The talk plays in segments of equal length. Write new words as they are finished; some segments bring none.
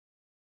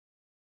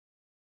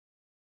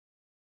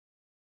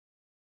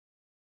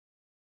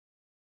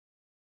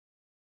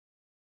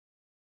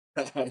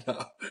I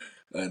know.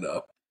 I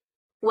know.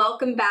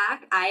 Welcome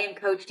back. I am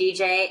Coach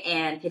DJ,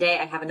 and today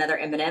I have another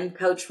M&M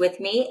coach with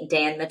me,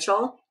 Dan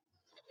Mitchell.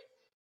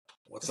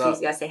 What's Please, up?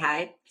 you gotta say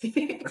hi.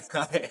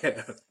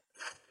 Yeah.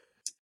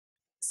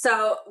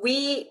 So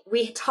we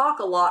talk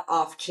a lot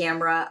off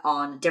camera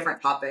on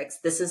different topics.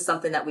 This is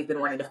something that we've been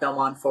wanting to film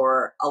on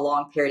for a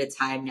long period of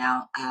time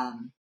now.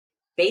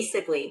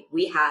 Basically,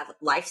 we have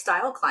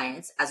lifestyle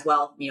clients as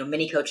well.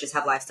 Many coaches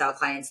have lifestyle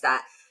clients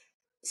that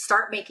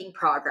start making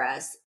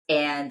progress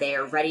and they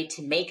are ready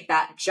to make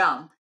that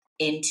jump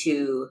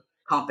into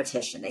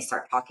competition. They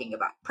start talking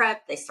about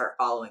prep, they start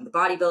following the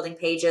bodybuilding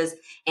pages,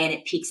 and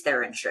it piques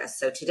their interest.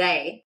 So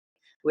today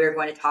we're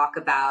going to talk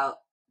about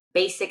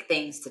basic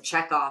things to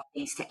check off,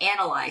 things to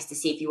analyze to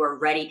see if you are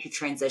ready to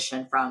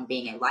transition from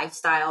being a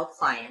lifestyle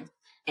client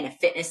and a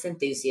fitness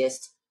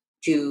enthusiast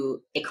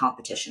to a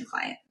competition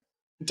client.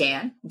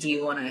 Dan, do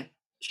you want to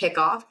kick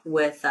off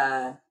with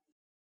our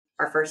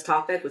first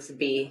topic, which would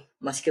be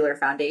muscular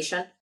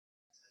foundation?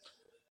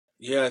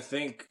 Yeah, I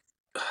think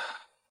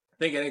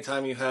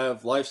anytime you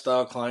have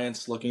lifestyle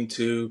clients looking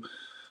to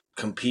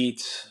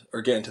compete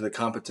or get into the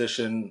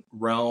competition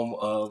realm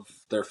of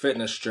their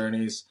fitness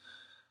journeys,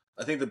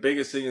 I think the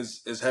biggest thing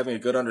is having a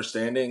good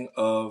understanding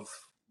of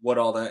what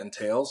all that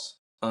entails.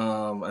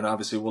 And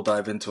obviously we'll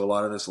dive into a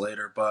lot of this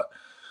later, but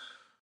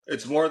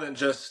it's more than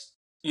just,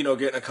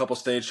 getting a couple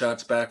stage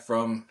shots back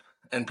from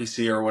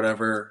NPC or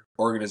whatever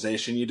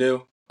organization you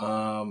do.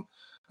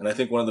 And I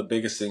think one of the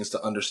biggest things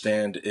to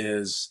understand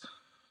is,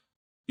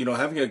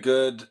 having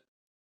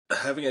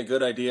having a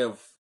good idea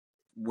of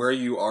where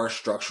you are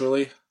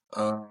structurally.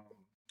 Um,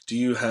 do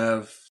you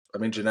have, I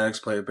mean, genetics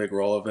play a big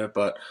role of it,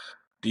 but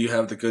do you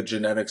have the good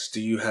genetics?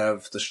 Do you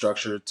have the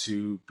structure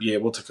to be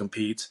able to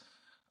compete?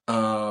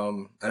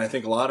 And I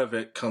think a lot of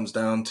it comes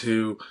down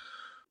to,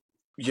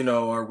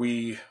 are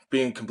we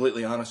being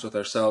completely honest with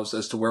ourselves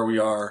as to where we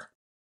are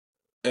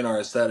in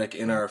our aesthetic,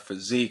 in our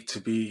physique, to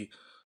be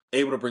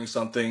able to bring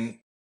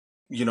something,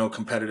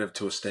 competitive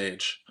to a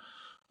stage.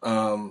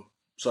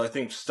 So I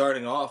think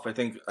starting off, I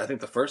think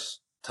the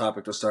first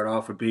topic to start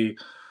off would be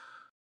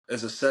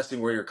is assessing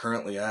where you're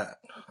currently at.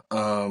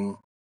 Um,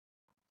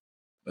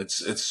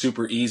 it's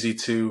super easy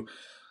to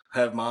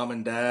have mom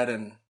and dad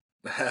and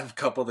have a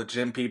couple of the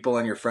gym people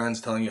and your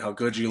friends telling you how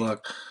good you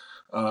look.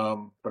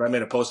 But I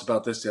made a post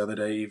about this the other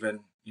day.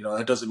 Even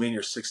that doesn't mean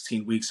you're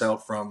 16 weeks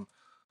out from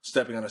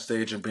stepping on a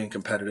stage and being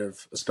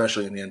competitive,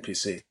 especially in the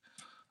NPC.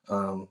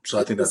 So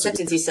I think The that's a good.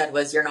 sentence you said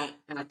was, "You're not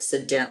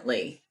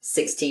accidentally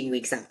 16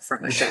 weeks out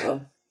from a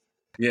show."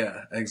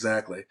 Yeah,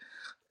 exactly.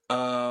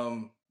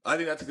 I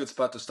think that's a good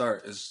spot to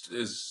start.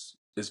 Is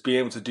being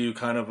able to do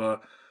kind of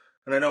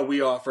and I know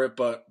we offer it,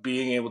 but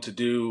being able to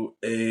do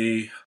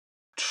a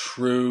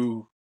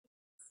true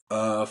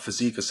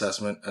physique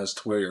assessment as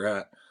to where you're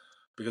at,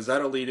 because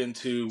that'll lead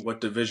into what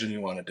division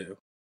you want to do.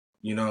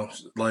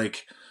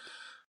 Like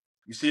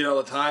you see it all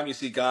the time. You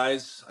see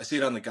guys. I see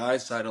it on the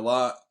guys' side a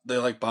lot. They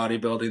like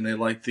bodybuilding. They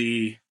like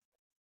the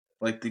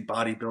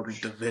bodybuilding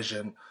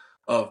division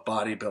of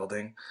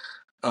bodybuilding.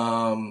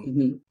 Um,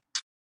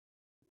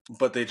 Mm-hmm.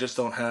 but they just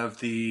don't have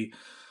the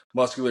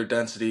muscular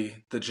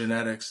density, the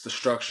genetics, the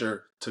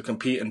structure to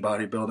compete in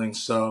bodybuilding.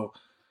 So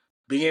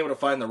being able to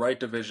find the right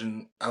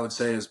division, I would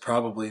say, is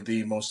probably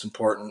the most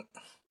important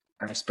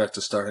aspect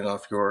of starting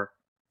off your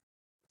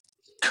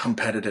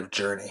competitive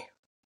journey.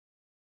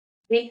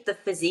 I think the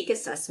physique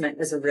assessment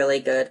is a really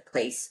good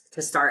place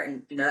to start.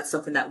 And, that's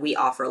something that we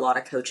offer. A lot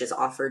of coaches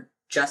offer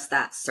just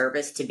that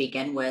service to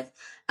begin with,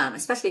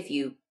 especially if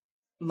you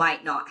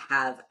might not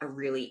have a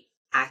really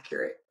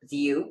accurate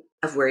view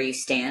of where you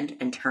stand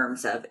in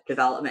terms of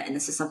development. And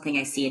this is something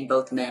I see in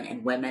both men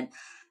and women,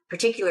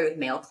 particularly with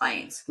male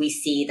clients. We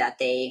see that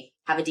they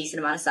have a decent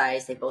amount of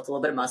size, they've built a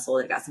little bit of muscle,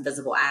 they've got some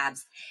visible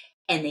abs,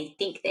 and they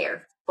think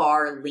they're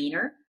far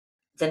leaner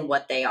than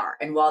what they are.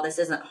 And while this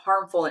isn't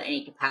harmful in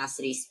any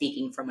capacity,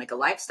 speaking from like a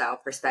lifestyle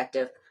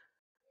perspective,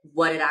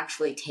 what it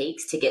actually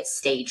takes to get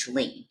stage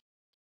lean,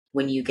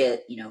 when you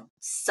get,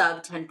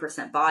 sub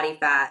 10% body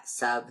fat,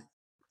 sub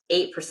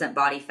 8%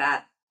 body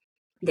fat,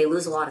 they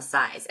lose a lot of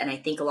size. And I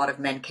think a lot of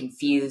men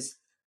confuse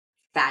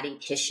fatty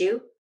tissue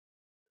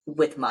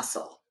with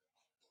muscle.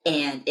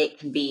 And it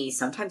can be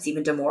sometimes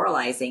even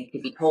demoralizing to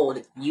be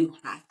told you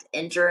have to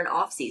enter an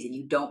off season.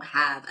 You don't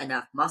have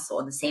enough muscle.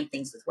 And the same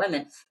things with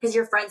women, because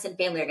your friends and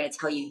family are going to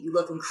tell you, you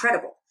look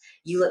incredible.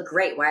 You look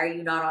great. Why are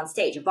you not on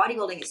stage? And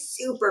bodybuilding is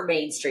super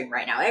mainstream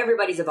right now.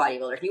 Everybody's a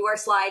bodybuilder. If you wear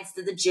slides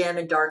to the gym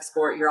and dark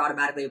sport, you're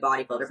automatically a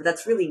bodybuilder. But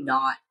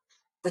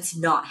that's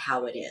not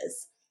how it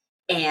is.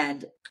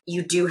 And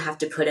you do have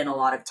to put in a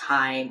lot of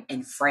time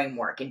and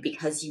framework. And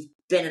because you've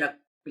been in a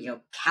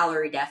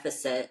calorie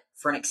deficit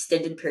for an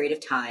extended period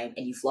of time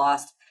and you've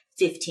lost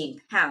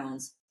 15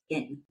 pounds,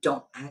 and you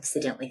don't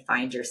accidentally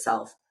find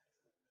yourself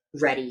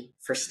ready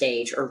for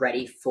stage or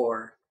ready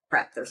for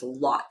prep. There's a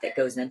lot that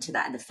goes into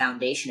that. And the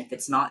foundation, if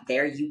it's not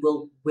there, you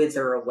will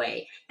wither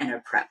away in a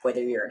prep.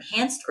 Whether you're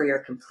enhanced or you're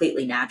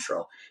completely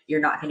natural, you're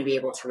not going to be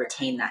able to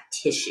retain that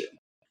tissue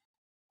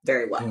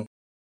very well. Mm.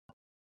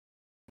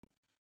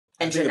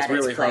 I And think it's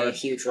genetics really play a hard.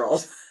 huge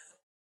role.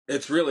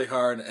 It's really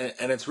hard,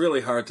 and it's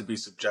really hard to be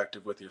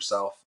subjective with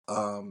yourself.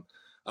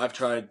 I've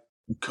tried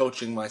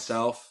coaching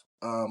myself.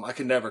 I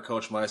could never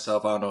coach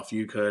myself. I don't know if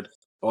you could.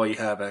 Well, you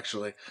have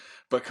actually,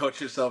 but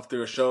coach yourself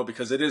through a show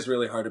because it is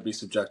really hard to be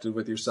subjective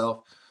with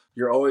yourself.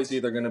 You're always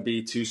either going to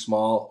be too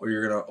small or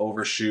you're going to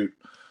overshoot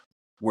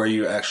where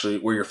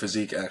your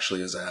physique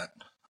actually is at.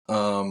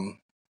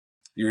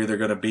 You're either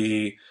going to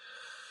be,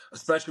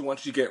 especially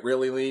once you get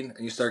really lean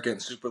and you start getting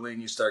super lean,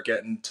 you start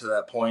getting to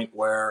that point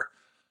where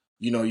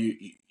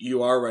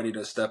you are ready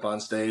to step on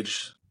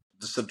stage.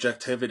 The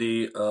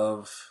subjectivity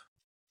of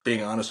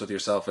being honest with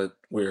yourself at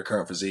where your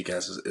current physique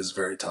is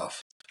very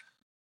tough.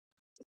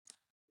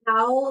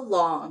 How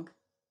long,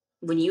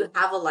 when you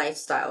have a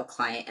lifestyle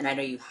client, and I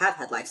know you have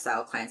had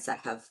lifestyle clients that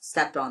have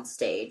stepped on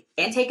stage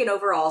and taken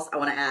overalls, I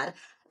want to add,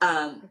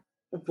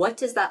 what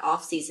does that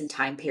off-season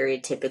time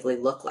period typically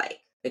look like?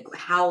 Like,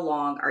 how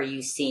long are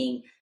you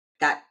seeing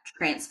that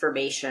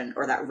transformation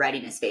or that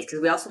readiness phase?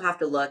 Because we also have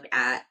to look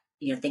at,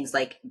 things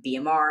like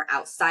BMR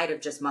outside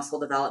of just muscle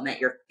development,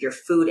 your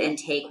food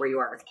intake, where you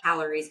are with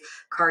calories,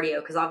 cardio,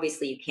 because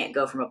obviously you can't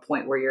go from a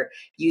point where you're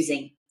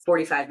using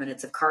 45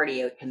 minutes of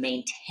cardio to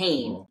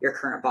maintain your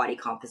current body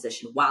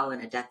composition while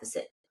in a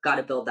deficit. Got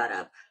to build that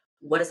up.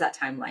 What does that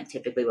timeline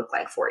typically look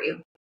like for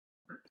you?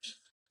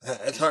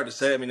 It's hard to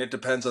say. I mean, it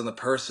depends on the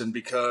person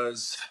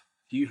because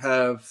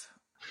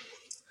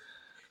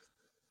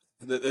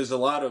there's a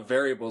lot of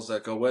variables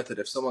that go with it.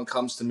 If someone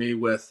comes to me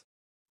with,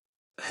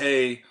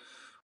 hey,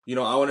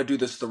 I want to do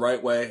this the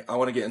right way. I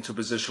want to get into a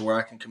position where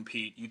I can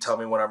compete. You tell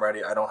me when I'm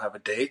ready. I don't have a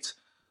date.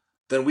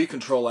 Then we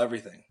control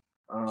everything.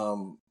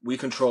 We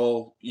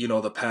control,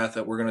 the path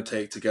that we're going to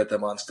take to get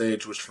them on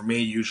stage, which for me,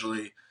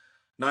 usually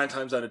 9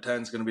 times out of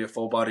 10 is going to be a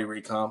full body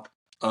recomp.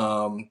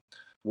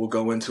 We'll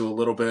go into a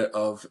little bit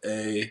of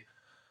a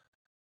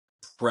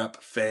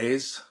prep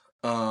phase,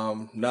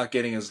 not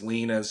getting as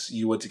lean as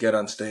you would to get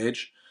on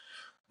stage.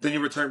 Then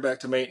you return back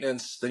to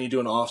maintenance. Then you do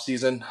an off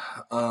season.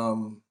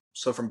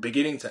 So from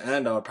beginning to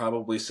end, I would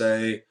probably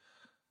say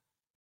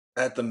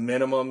at the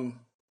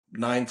minimum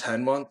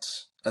 9-10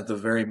 months at the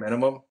very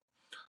minimum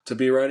to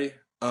be ready.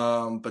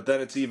 But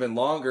then it's even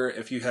longer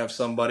if you have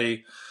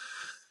somebody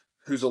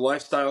who's a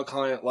lifestyle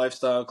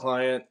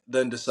client,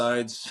 then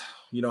decides,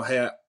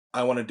 hey,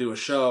 I want to do a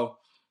show.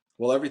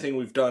 Well, everything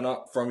we've done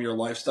up from your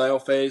lifestyle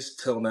phase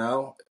till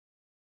now,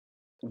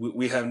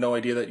 we have no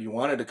idea that you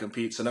wanted to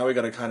compete. So now we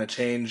got to kind of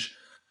change,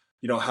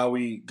 how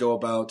we go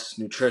about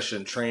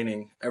nutrition,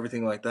 training,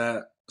 everything like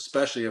that,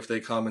 especially if they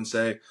come and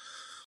say,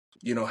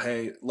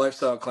 hey,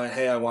 lifestyle client,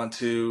 hey, I want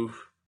to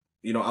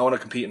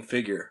compete in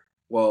figure.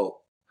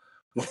 Well,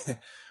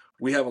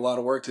 we have a lot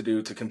of work to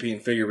do to compete in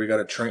figure. We got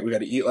to train. We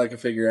got to eat like a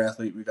figure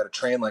athlete. We got to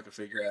train like a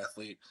figure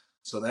athlete.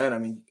 So then, I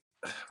mean,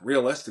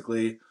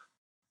 realistically,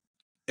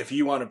 if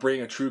you want to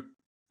bring a true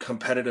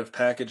competitive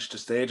package to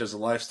stage as a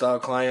lifestyle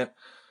client,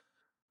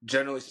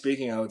 generally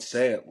speaking, I would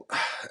say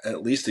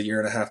at least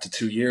 1.5 to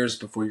 2 years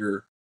before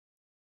you're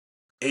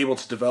able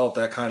to develop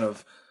that kind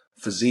of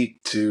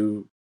physique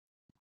to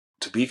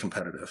be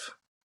competitive.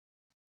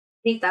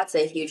 I think that's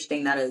a huge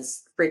thing that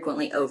is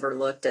frequently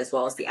overlooked, as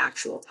well as the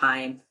actual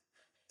time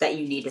that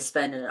you need to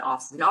spend in an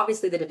off season.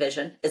 Obviously, the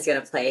division is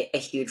going to play a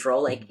huge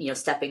role. Like,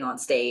 stepping on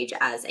stage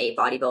as a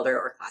bodybuilder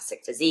or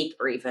classic physique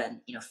or even,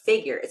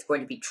 figure, it's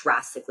going to be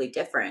drastically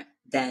different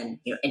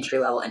than, entry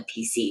level and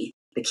PC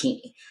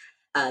bikini.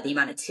 The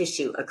amount of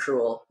tissue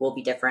accrual will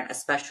be different,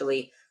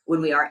 especially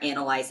when we are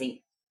analyzing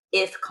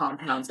if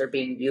compounds are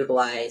being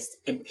utilized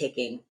in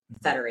picking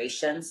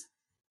federations.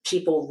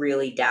 People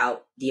really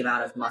doubt the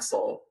amount of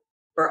muscle,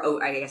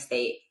 or I guess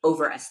they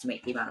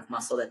overestimate the amount of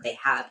muscle that they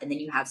have. And then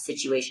you have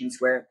situations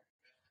where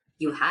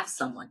you have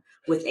someone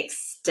with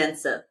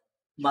extensive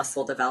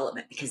muscle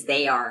development because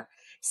they are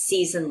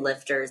seasoned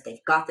lifters.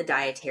 They've got the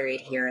dietary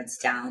adherence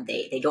down.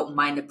 They don't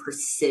mind the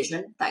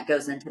precision that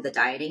goes into the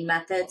dieting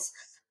methods,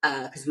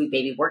 because we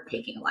maybe weren't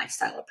taking a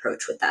lifestyle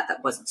approach with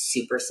that wasn't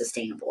super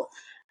sustainable.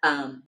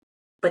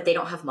 But they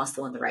don't have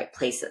muscle in the right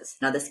places.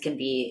 Now,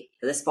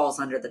 this falls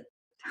under the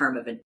term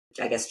of,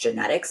 I guess,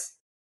 genetics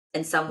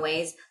in some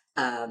ways,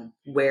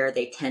 where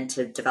they tend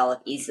to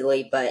develop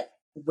easily. But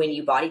when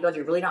you bodybuild,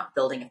 you're really not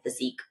building a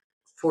physique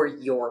for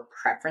your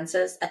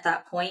preferences at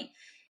that point.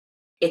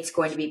 It's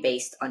going to be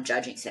based on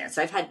judging standards.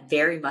 So I've had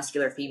very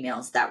muscular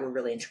females that were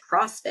really into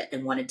CrossFit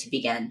and wanted to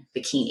begin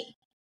bikini.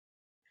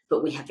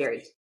 But we have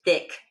very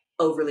thick,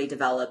 overly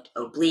developed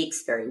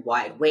obliques, very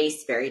wide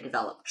waist, very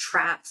developed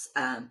traps.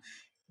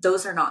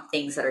 Those are not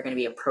things that are going to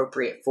be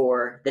appropriate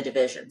for the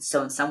division.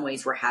 So in some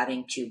ways, we're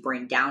having to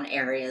bring down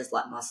areas,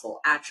 let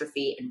muscle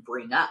atrophy, and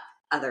bring up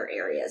other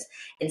areas.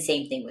 And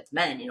same thing with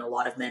men. A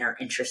lot of men are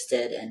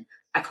interested in,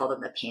 I call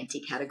them the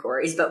panty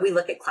categories, but we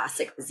look at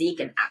classic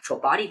physique and actual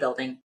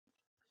bodybuilding.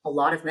 A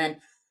lot of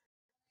men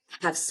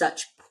have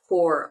such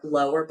poor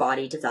lower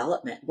body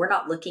development. We're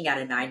not looking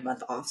at a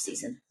 9-month off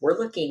season. We're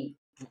looking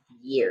at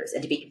years.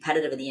 And to be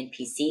competitive in the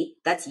NPC,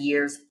 that's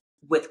years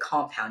with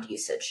compound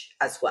usage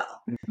as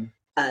well. Mm-hmm.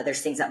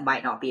 There's things that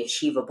might not be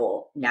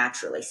achievable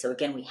naturally. So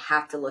again, we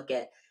have to look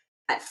at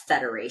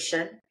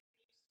federation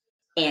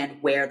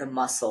and where the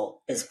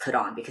muscle is put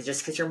on. Because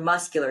just because you're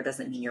muscular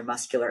doesn't mean you're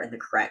muscular in the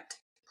correct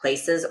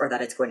places or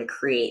that it's going to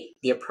create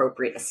the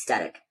appropriate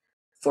aesthetic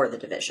for the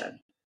division.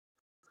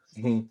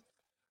 Mm-hmm.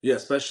 Yeah,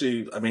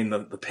 especially, I mean,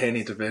 the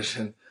panty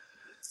division,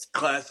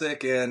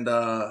 classic, and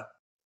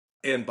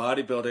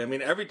bodybuilding. I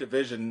mean, every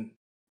division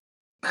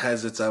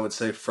has its, I would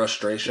say,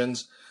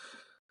 frustrations,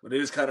 but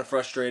it is kind of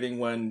frustrating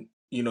when,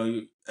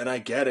 and I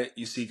get it,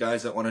 you see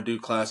guys that want to do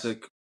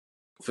classic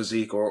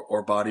physique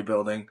or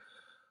bodybuilding,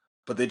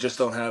 but they just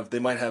don't have, they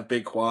might have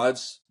big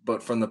quads,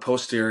 but from the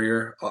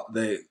posterior,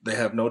 they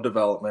have no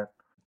development,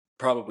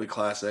 probably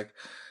classic.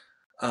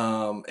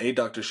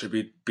 Adductor should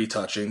be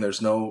touching.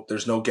 There's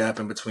no gap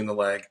in between the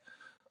leg.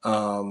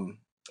 And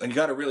you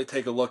got to really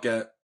take a look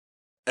at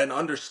and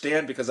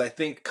understand, because I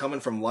think coming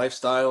from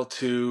lifestyle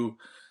to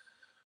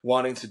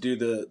wanting to do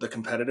the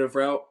competitive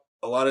route,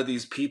 a lot of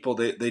these people,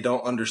 they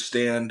don't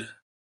understand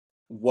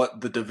what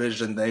the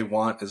division they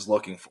want is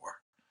looking for.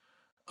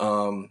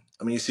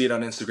 I mean, you see it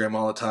on Instagram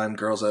all the time,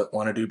 girls that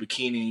want to do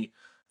bikini,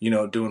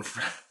 doing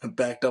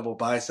back double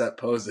bicep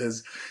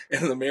poses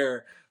in the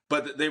mirror,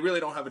 but they really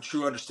don't have a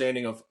true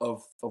understanding of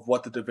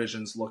what the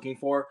division's looking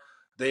for.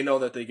 They know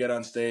that they get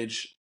on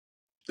stage,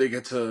 they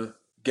get to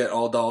get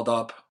all dolled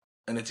up,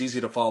 and it's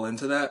easy to fall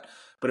into that.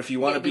 But if you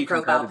want to New be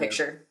profile competitive,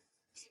 picture.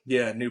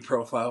 yeah, new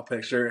profile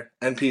picture,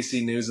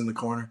 NPC news in the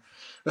corner.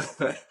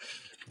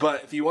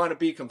 But if you want to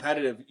be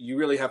competitive, you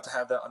really have to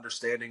have that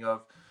understanding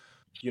of,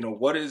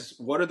 what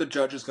are the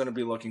judges going to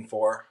be looking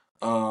for?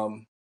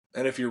 And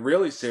if you're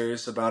really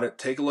serious about it,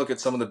 take a look at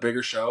some of the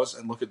bigger shows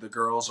and look at the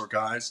girls or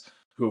guys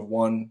who have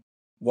won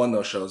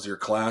those shows. Your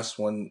class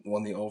won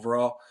the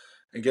overall,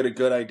 and get a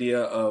good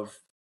idea of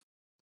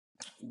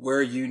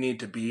where you need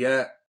to be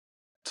at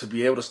to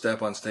be able to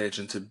step on stage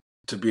and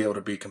to be able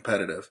to be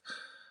competitive.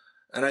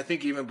 And I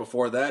think even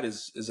before that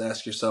is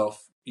ask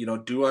yourself,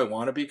 do I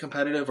want to be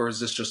competitive, or is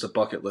this just a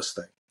bucket list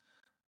thing?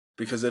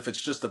 Because if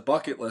it's just a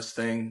bucket list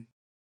thing,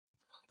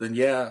 then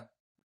yeah,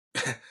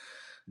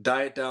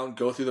 diet down,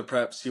 go through the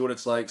prep, see what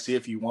it's like, see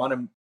if you want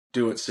to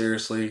do it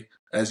seriously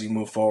as you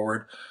move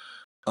forward.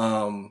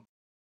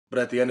 But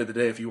at the end of the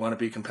day, if you want to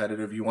be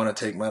competitive, you want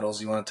to take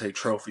medals, you want to take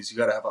trophies, you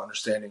got to have an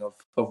understanding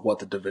of what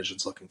the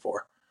division's looking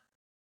for.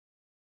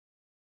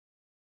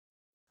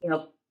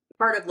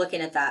 Part of looking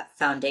at that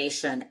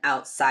foundation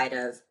outside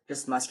of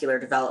just muscular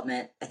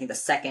development, I think the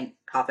second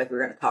topic we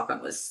were going to talk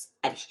on was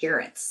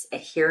adherence.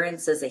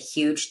 Adherence is a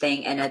huge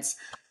thing, and it's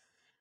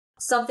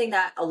something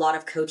that a lot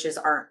of coaches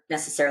aren't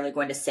necessarily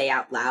going to say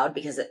out loud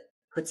because it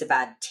puts a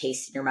bad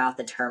taste in your mouth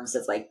in terms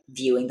of like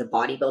viewing the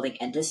bodybuilding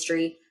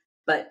industry.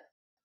 But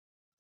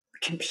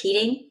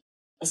competing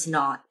is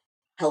not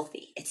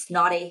healthy. It's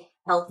not a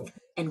health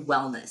and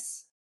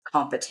wellness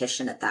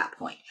competition at that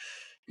point.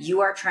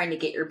 You are trying to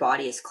get your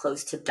body as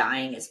close to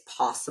dying as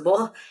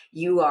possible.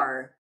 You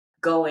are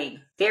going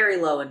very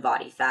low in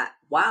body fat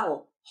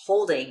while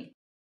holding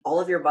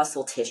all of your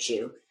muscle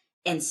tissue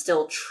and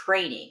still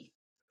training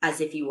as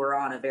if you were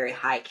on a very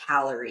high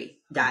calorie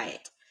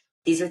diet.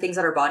 These are things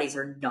that our bodies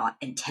are not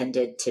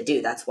intended to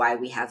do. That's why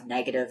we have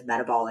negative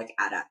metabolic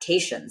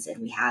adaptations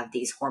and we have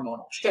these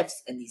hormonal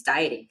shifts in these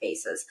dieting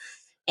phases.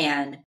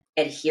 And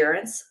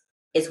adherence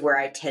is where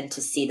I tend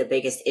to see the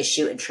biggest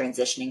issue in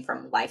transitioning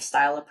from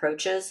lifestyle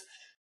approaches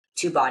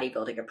to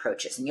bodybuilding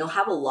approaches. And you'll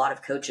have a lot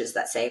of coaches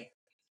that say,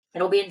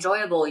 it'll be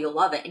enjoyable, you'll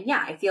love it. And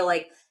yeah, I feel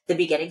like the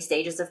beginning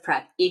stages of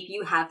prep, if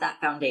you have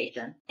that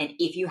foundation and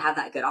if you have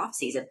that good off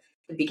season,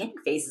 the beginning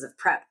phases of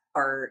prep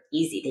are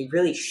easy. They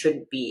really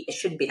shouldn't be, it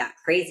shouldn't be that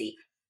crazy.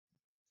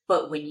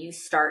 But when you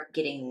start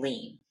getting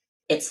lean,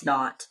 it's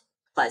not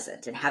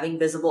pleasant. And having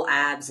visible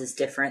abs is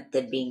different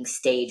than being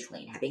stage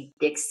lean. Having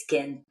thick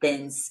skin,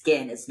 thin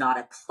skin is not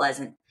a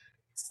pleasant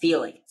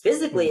feeling.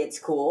 Physically, it's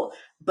cool,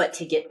 but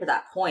to get to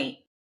that point,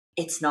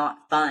 it's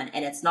not fun.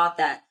 And it's not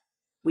that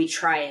we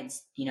try and,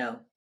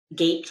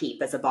 gatekeep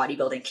as a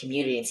bodybuilding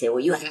community and say, well,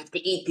 you have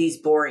to eat these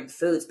boring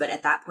foods. But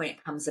at that point,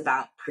 it comes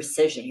about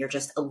precision. You're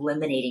just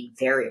eliminating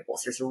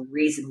variables. There's a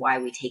reason why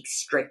we take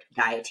strict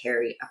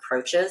dietary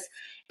approaches.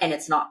 And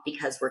it's not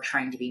because we're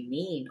trying to be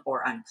mean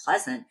or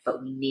unpleasant,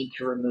 but we need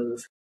to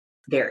remove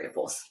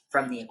variables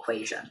from the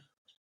equation.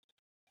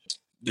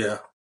 Yeah.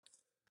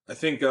 I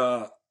think,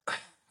 and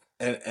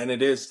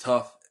it is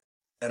tough.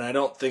 And I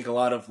don't think a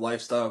lot of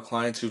lifestyle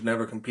clients who've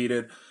never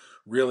competed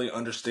really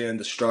understand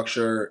the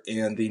structure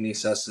and the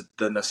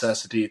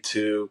necessity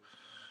to,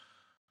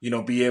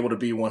 be able to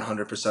be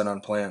 100%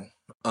 on plan.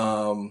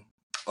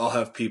 I'll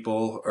have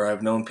people, or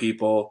I've known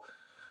people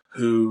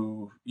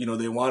who,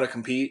 they want to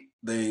compete.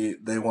 They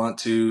want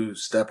to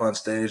step on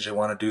stage. They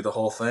want to do the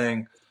whole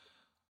thing.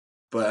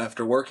 But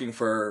after working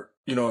for,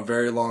 a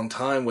very long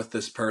time with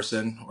this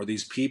person or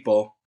these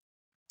people,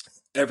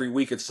 every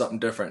week it's something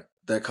different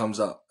that comes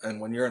up.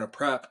 And when you're in a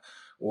prep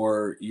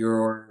or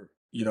you're,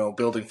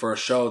 building for a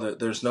show, that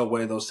there's no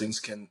way those things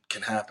can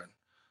happen.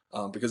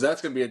 Because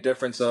that's going to be a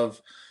difference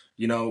of,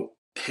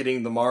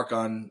 hitting the mark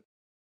on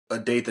a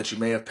date that you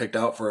may have picked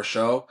out for a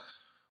show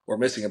or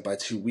missing it by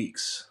 2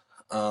 weeks,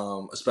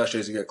 especially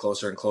as you get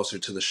closer and closer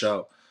to the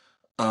show.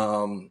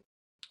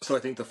 So I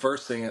think the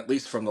first thing, at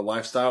least from the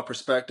lifestyle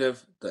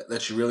perspective,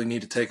 that you really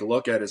need to take a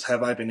look at is,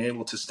 have I been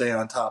able to stay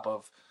on top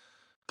of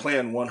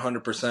plan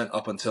 100%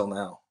 up until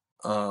now?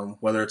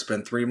 Whether it's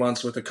been 3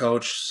 months with a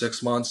coach,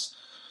 6 months.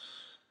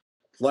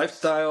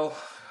 Lifestyle,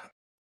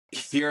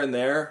 here and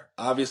there,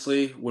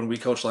 obviously, when we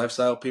coach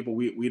lifestyle people,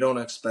 we don't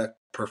expect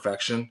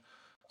perfection.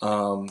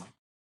 Um,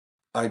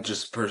 I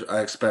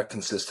expect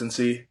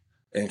consistency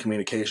and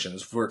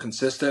communications. If we're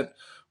consistent,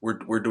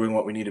 we're doing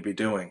what we need to be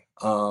doing.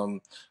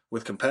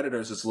 With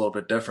competitors, it's a little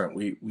bit different.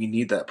 We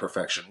need that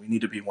perfection. We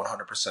need to be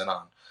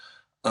 100%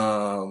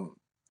 on,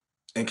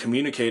 and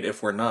communicate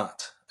if we're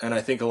not. And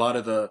I think a lot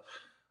of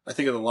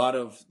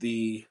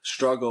the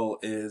struggle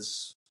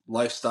is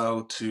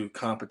lifestyle to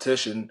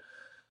competition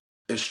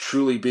is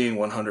truly being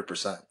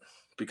 100%,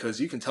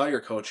 because you can tell your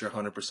coach you're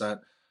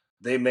 100%.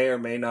 They may or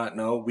may not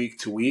know week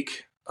to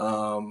week,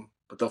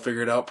 but they'll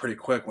figure it out pretty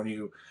quick. When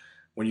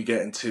you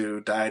get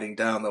into dieting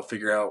down, they'll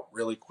figure out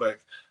really quick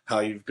how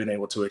you've been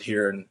able to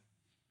adhere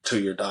to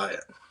your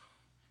diet.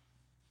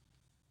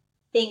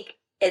 think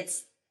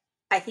it's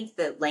I think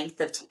the length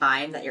of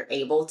time that you're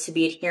able to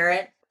be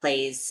adherent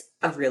plays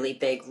a really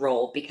big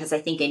role, because I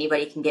think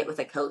anybody can get with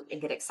a coach and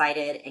get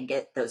excited and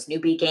get those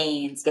newbie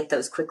gains, get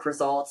those quick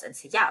results and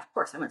say, yeah, of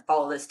course, I'm going to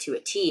follow this to a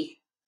T.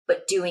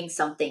 But doing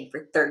something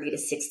for 30 to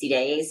 60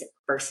 days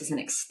versus an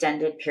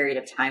extended period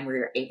of time where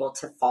you're able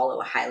to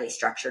follow a highly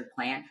structured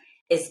plan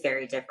is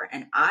very different.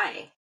 And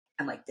I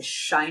am like the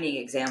shining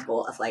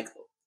example of like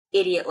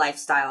idiot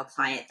lifestyle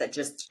client that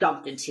just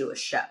jumped into a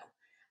show.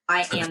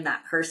 I am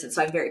that person.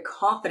 So I'm very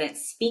confident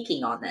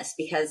speaking on this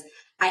because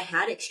I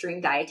had extreme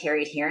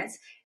dietary adherence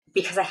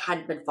because I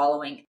hadn't been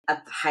following a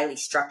highly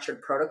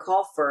structured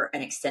protocol for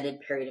an extended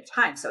period of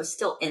time. So I was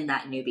still in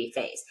that newbie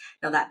phase.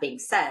 Now, that being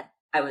said,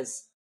 I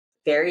was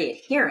very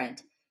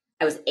adherent.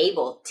 I was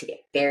able to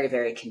get very,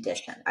 very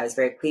conditioned. I was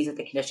very pleased with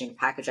the conditioning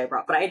package I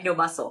brought, but I had no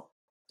muscle.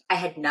 I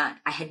had none.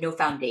 I had no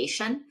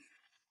foundation.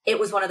 It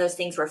was one of those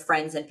things where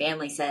friends and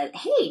family said,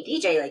 hey,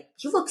 DJ, like,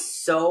 you look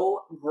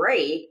so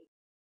great.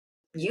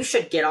 You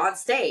should get on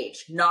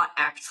stage, not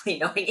actually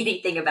knowing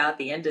anything about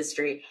the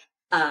industry.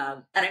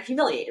 And I'm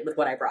humiliated with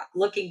what I brought.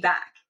 Looking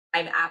back,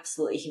 I'm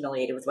absolutely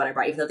humiliated with what I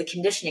brought. Even though the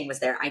conditioning was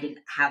there, I didn't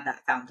have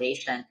that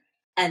foundation.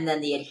 And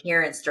then the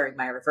adherence during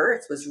my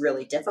reverts was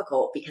really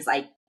difficult because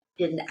I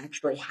didn't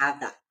actually have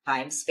that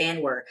time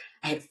span where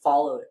I had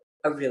followed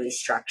a really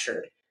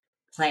structured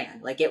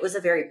plan. Like, it was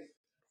a very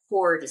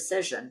poor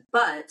decision.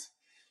 But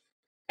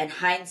in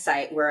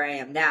hindsight, where I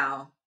am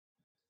now,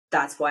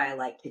 that's why I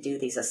like to do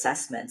these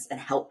assessments and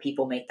help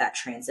people make that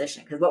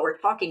transition. Because what we're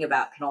talking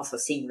about can also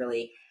seem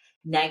really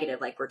negative,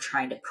 like we're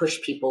trying to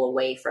push people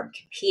away from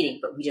competing,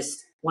 but we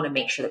just want to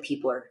make sure that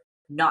people are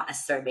not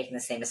necessarily making the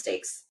same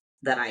mistakes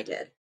that I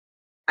did.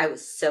 I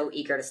was so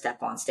eager to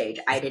step on stage.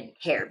 I didn't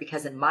care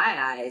because in my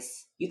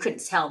eyes, you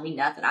couldn't tell me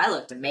nothing. I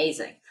looked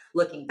amazing.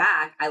 Looking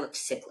back, I looked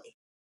sickly.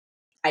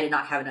 I did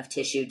not have enough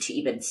tissue to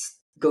even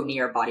go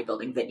near a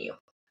bodybuilding venue.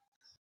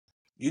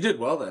 You did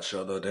well that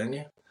show, though, didn't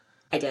you?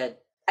 I did.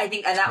 I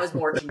think, and that was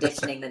more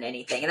conditioning than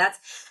anything. And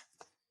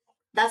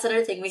that's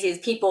another thing we see is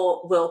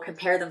people will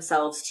compare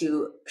themselves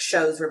to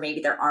shows where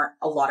maybe there aren't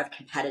a lot of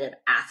competitive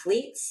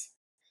athletes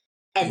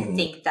and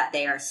think that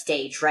they are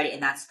stage ready.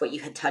 And that's what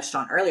you had touched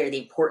on earlier, the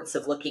importance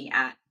of looking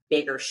at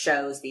bigger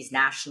shows, these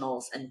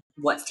nationals, and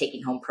what's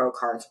taking home pro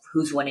cards,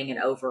 who's winning an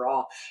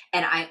overall.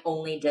 And I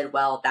only did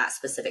well at that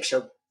specific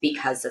show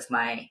because of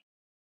my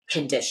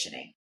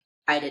conditioning.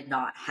 I did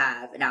not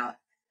have, now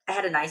I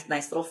had a nice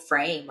little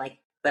frame, like,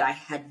 but I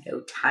had no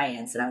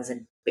tie-ins and I was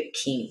in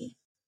bikini.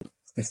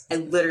 I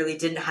literally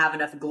didn't have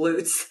enough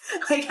glutes.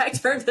 Like, I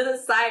turned to the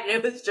side and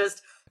it was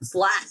just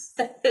flat.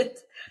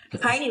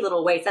 Tiny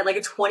little waist. I had like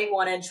a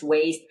 21-inch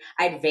waist.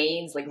 I had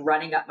veins like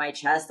running up my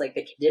chest. Like,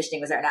 the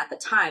conditioning was there. And at the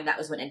time, that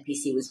was when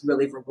NPC was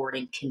really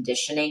rewarding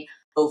conditioning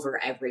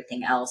over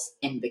everything else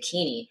in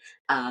bikini.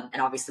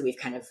 And obviously we've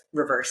kind of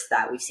reversed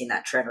that. We've seen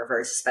that trend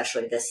reverse,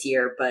 especially this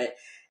year, but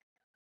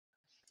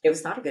it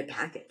was not a good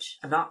package.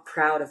 I'm not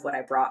proud of what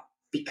I brought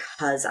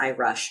because I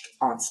rushed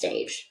on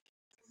stage.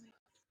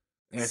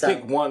 And So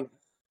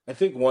I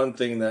think one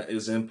thing that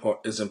is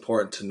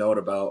important to note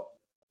about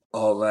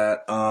all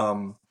that,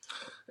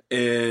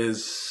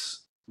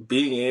 is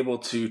being able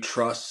to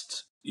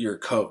trust your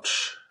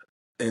coach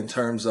in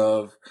terms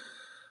of,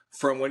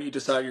 from when you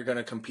decide you're going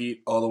to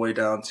compete all the way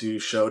down to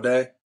show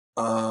day.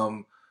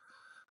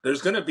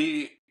 There's going to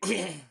be,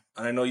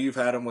 I know you've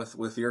had them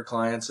with your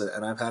clients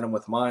and I've had them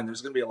with mine.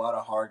 There's going to be a lot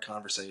of hard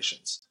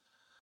conversations.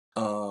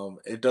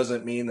 It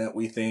doesn't mean that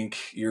we think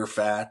you're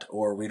fat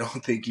or we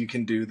don't think you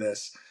can do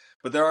this,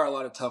 but there are a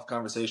lot of tough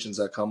conversations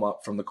that come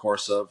up from the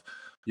course of,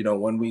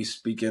 when we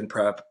speak in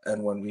prep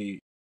and when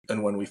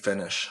we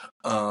finish.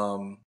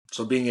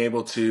 So being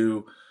able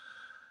to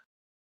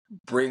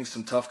bring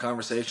some tough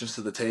conversations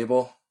to the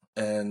table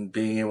and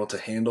being able to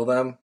handle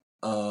them,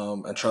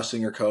 and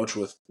trusting your coach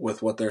with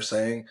what they're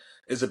saying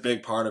is a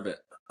big part of it.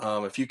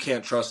 If you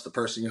can't trust the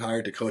person you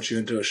hired to coach you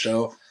into a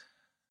show,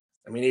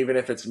 I mean, even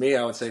if it's me,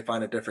 I would say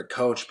find a different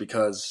coach,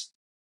 because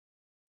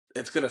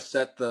it's going to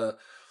set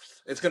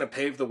it's going to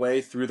pave the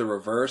way through the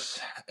reverse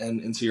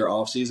and into your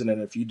off season.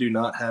 And if you do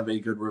not have a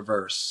good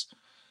reverse,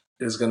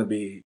 it is going to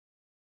be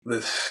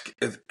this.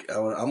 I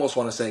almost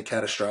want to say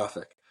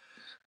catastrophic.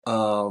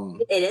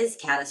 It is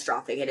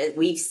catastrophic. It is.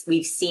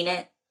 We've seen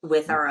it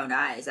with our own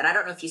eyes. And I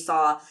don't know if you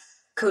saw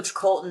Coach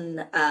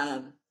Colton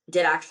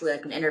did actually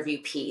like an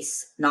interview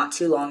piece not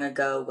too long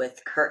ago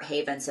with Kurt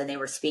Havens, and they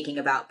were speaking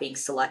about being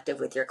selective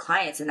with your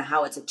clients and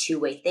how it's a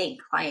two-way thing.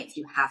 Clients,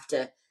 you have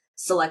to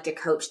select a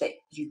coach that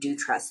you do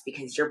trust,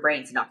 because your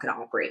brain's not going to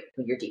operate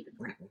when you're deep in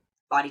prep.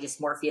 Body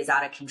dysmorphia is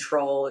out of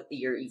control.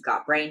 You've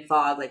got brain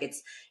fog. Like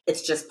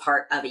it's just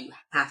part of it. You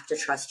have to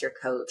trust your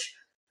coach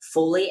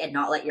fully and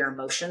not let your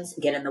emotions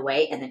get in the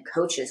way. And then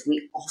coaches,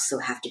 we also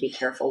have to be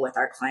careful with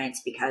our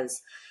clients,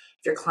 because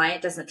if your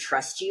client doesn't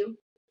trust you,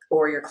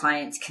 or your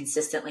client's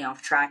consistently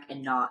off track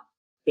and not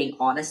being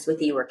honest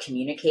with you or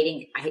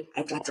communicating.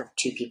 I dropped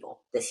 2 people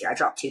this year. I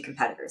dropped 2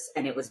 competitors,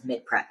 and it was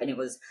mid prep, and it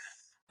was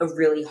a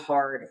really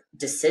hard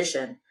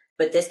decision.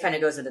 But this kind of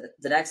goes into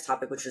the next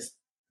topic, which is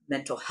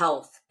mental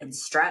health and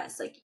stress.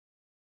 Like,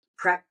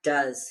 prep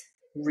does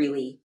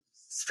really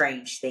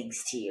strange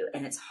things to you,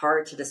 and it's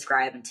hard to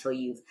describe until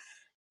you've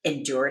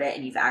endured it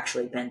and you've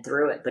actually been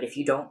through it. But if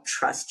you don't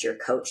trust your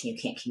coach and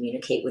you can't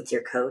communicate with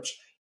your coach,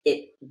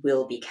 it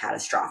will be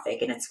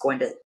catastrophic, and it's going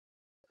to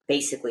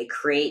basically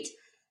create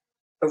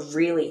a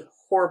really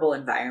horrible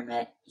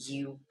environment.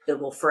 It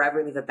will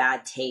forever leave a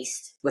bad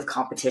taste with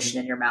competition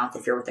in your mouth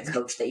if you're with a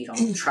coach that you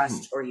don't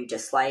trust or you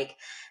dislike,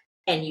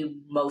 and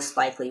you most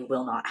likely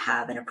will not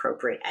have an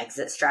appropriate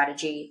exit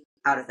strategy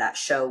out of that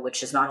show,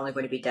 which is not only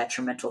going to be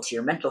detrimental to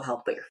your mental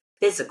health, but your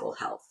physical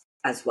health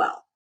as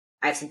well.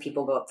 I've seen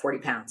people go up 40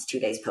 pounds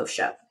 2 days post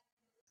show.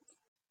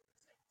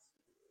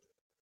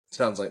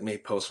 Sounds like me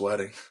post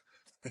wedding.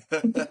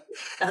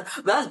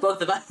 That's both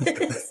of us.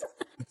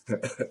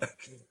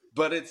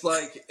 But it's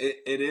like,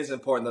 it is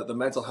important that the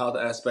mental health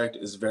aspect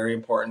is very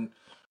important.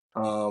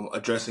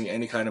 Addressing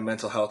any kind of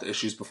mental health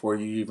issues before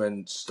you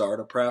even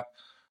start a prep.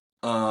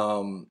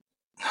 Prep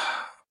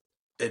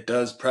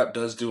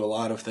does do a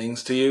lot of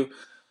things to you.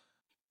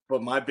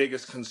 But my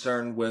biggest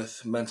concern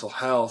with mental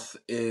health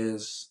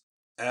is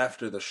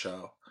after the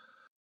show.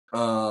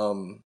 I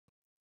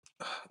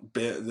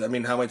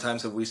mean, how many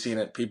times have we seen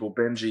it? People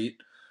binge eat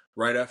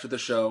right after the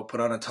show,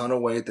 put on a ton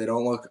of weight. They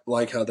don't look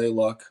like how they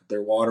look.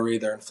 They're watery.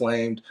 They're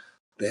inflamed.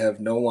 They have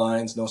no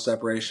lines, no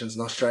separations,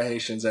 no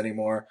striations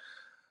anymore.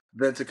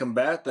 Then to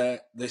combat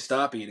that, they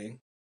stop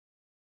eating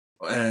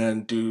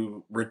and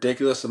do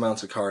ridiculous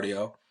amounts of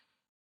cardio,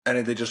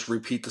 and they just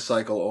repeat the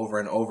cycle over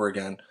and over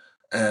again.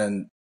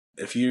 And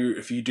if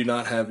you do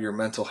not have your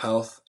mental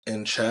health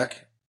in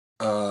check,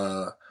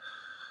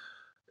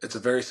 it's a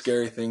very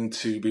scary thing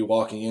to be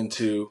walking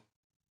into.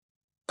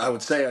 I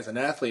would say as an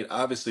athlete,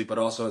 obviously, but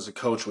also as a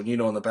coach, when you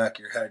know in the back of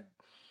your head,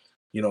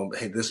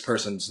 hey, this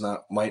person's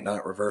might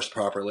not reverse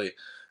properly,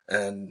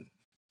 and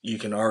you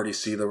can already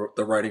see the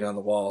writing on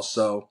the wall.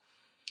 So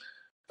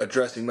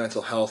addressing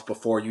mental health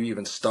before you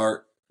even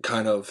start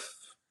kind of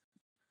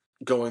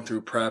going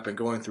through prep and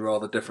going through all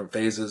the different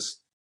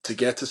phases to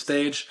get to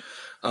stage,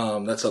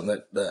 that's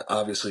something that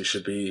obviously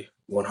should be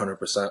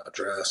 100%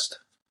 addressed.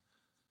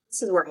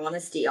 This is where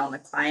honesty on the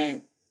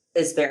client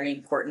is very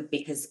important,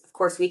 because of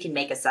course we can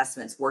make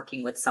assessments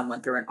working with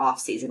someone through an off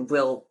season.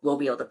 We'll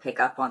be able to pick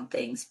up on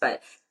things,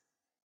 but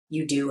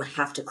you do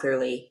have to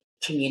clearly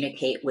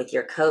communicate with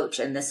your coach.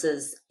 And this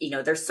is,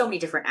 there's so many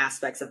different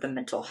aspects of the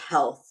mental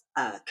health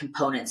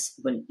components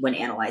when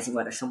analyzing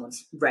whether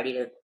someone's ready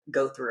to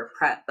go through a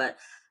prep. But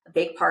a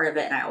big part of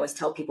it, and I always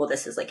tell people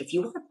this, is like, if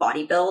you want to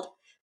bodybuild,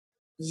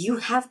 you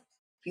have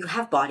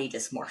body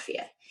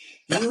dysmorphia.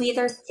 You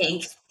either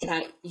think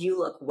that you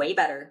look way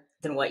better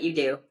than what you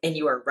do, and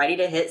you are ready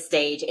to hit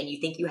stage, and you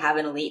think you have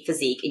an elite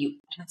physique, and you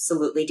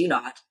absolutely do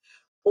not,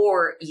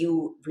 or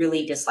you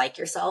really dislike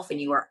yourself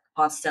and you are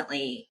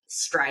constantly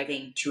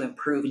striving to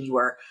improve, and you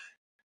are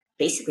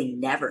basically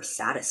never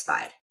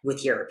satisfied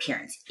with your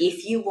appearance.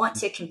 If you want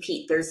to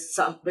compete, there's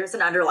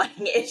an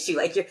underlying issue.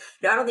 Like,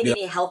 I don't think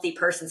any healthy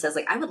person says,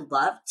 like, I would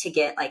love to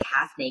get like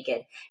half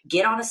naked,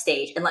 get on a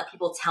stage and let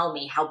people tell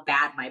me how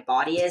bad my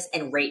body is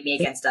and rate me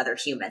against other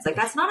humans. Like,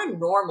 that's not a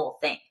normal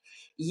thing.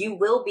 You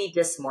will be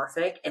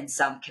dysmorphic in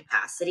some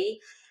capacity,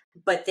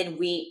 but then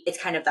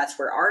it's kind of, that's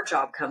where our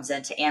job comes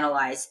in, to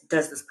analyze,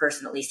 does this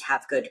person at least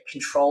have good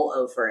control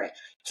over it?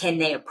 Can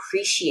they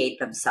appreciate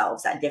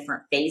themselves at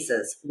different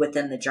phases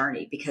within the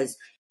journey? Because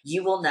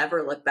you will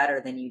never look better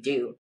than you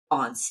do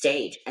on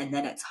stage. And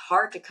then it's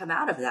hard to come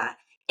out of that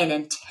and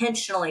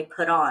intentionally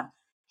put on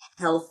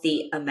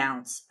healthy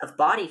amounts of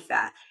body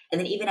fat. And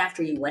then even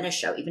after you win a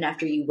show, even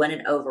after you win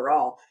an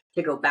overall,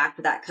 to go back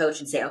to that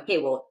coach and say, okay,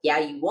 well, yeah,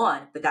 you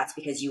won, but that's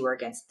because you were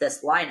against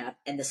this lineup,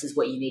 and this is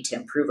what you need to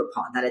improve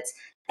upon. That it's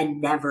a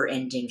never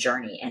ending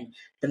journey. And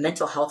the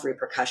mental health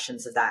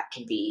repercussions of that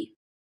can be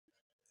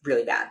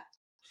really bad.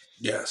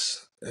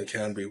 Yes, it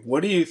can be.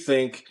 What do you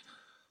think?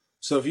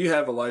 So if you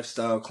have a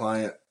lifestyle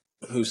client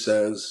who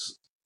says,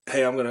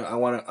 hey, I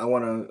want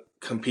to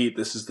compete.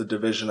 This is the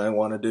division I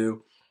want to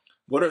do.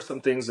 what are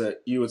some things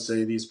that you would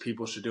say these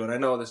people should do? And I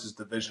know this is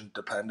division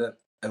dependent,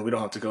 and we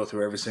don't have to go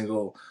through every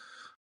single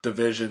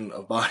division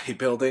of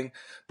bodybuilding,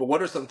 but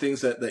what are some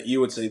things that you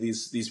would say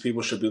these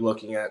people should be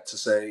looking at to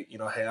say, you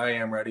know, hey, I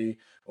am ready,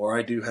 or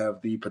I do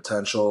have the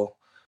potential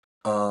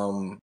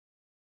um,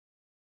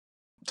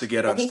 to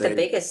get I on think the stage?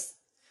 biggest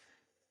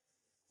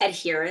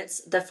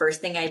adherence, the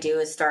first thing I do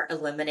is start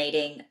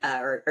eliminating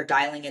or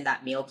dialing in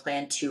that meal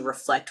plan to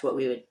reflect what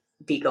we would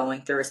be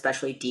going through,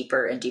 especially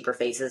deeper and deeper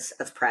phases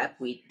of prep.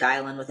 We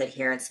dial in with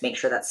adherence, make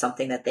sure that's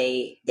something that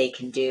they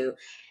can do.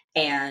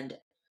 And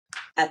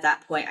at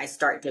that point, I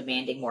start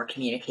demanding more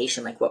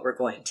communication, like what we're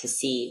going to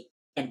see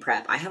in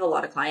prep. I have a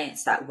lot of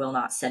clients that will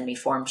not send me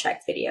form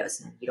check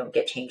videos. You don't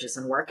get changes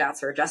in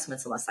workouts or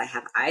adjustments unless I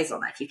have eyes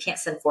on that. If you can't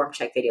send form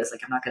check videos,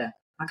 like I'm not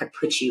gonna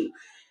put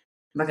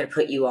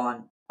you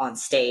on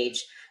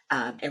stage.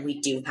 And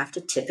we do have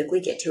to typically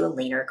get to a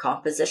leaner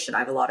composition. I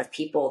have a lot of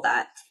people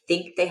that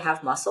think they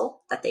have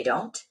muscle that they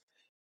don't.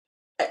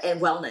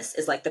 And wellness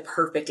is like the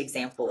perfect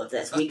example of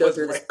this. I We go was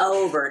through like, this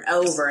over and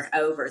over and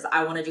over.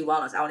 I want to do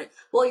wellness.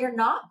 Well, you're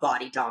not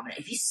body dominant.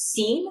 If you've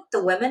seen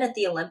the women at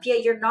the Olympia,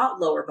 you're not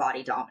lower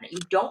body dominant. You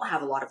don't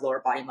have a lot of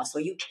lower body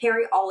muscle. You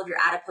carry all of your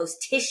adipose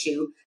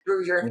tissue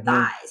through your mm-hmm.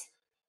 thighs.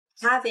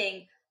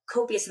 Having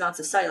copious amounts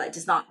of cellulite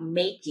does not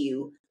make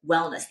you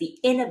wellness. The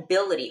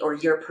inability or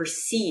your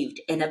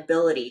perceived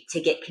inability to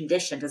get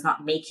conditioned does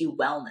not make you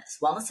wellness.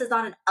 Wellness is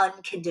not an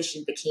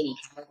unconditioned bikini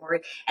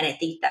category. And I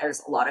think that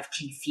there's a lot of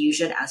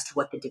confusion as to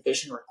what the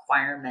division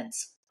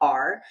requirements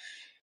are.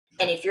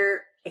 And if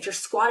you're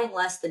squatting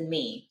less than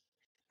me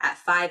at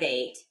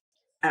 5'8"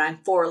 and I'm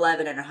 4'11"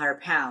 and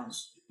 100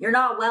 pounds, you're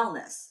not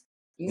wellness.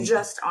 You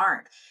just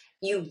aren't.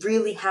 You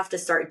really have to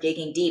start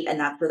digging deep, and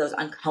that's where those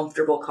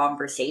uncomfortable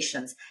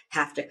conversations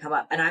have to come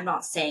up. And I'm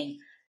not saying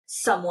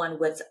someone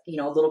with, a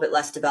little bit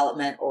less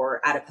development or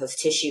adipose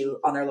tissue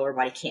on their lower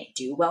body can't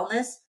do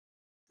wellness,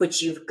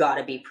 but you've got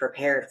to be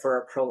prepared for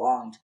a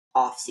prolonged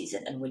off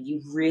season. And when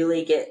you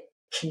really get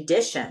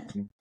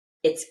conditioned,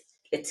 it's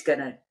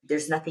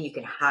there's nothing you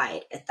can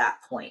hide at that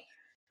point.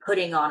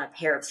 Putting on a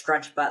pair of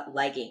scrunch butt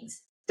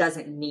leggings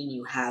doesn't mean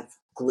you have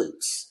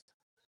glutes.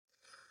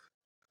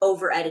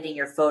 Over editing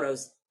your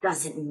photos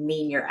doesn't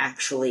mean you're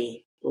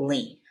actually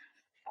lean.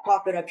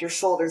 Popping up your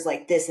shoulders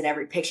like this in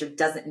every picture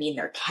doesn't mean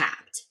they're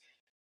capped.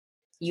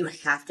 You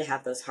have to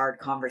have those hard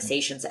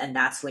conversations, and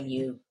that's when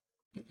you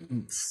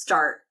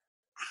start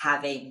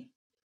having,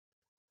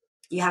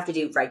 you have to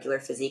do regular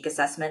physique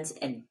assessments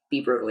and be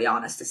brutally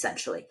honest,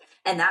 essentially.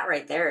 And that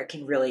right there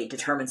can really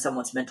determine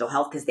someone's mental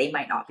health, because they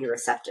might not be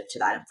receptive to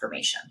that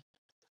information.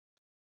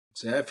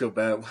 See, I feel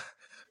bad.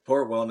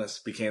 Poor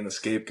wellness became the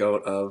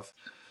scapegoat of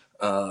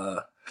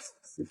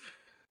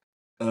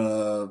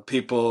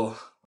people,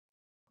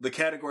 the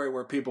category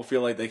where people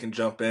feel like they can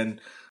jump in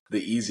the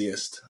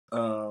easiest.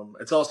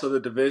 It's also the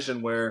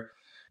division where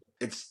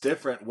it's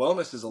different.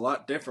 Wellness is a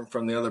lot different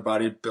from the other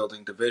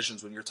bodybuilding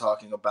divisions when you're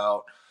talking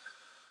about,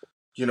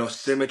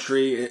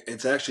 symmetry.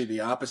 It's actually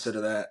the opposite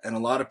of that. And a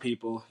lot of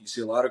people, you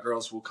see a lot of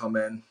girls will come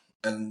in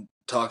and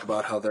talk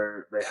about how they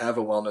have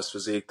a wellness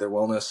physique,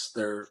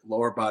 they're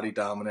lower body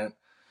dominant.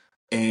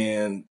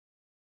 And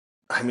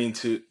I mean,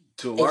 to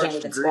a They can't large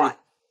even degree, squat.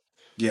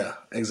 yeah,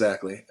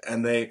 exactly.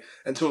 And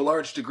to a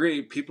large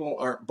degree, people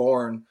aren't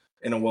born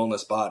in a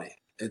wellness body.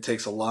 It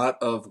takes a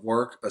lot of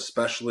work,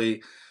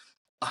 especially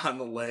on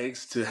the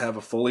legs, to have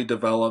a fully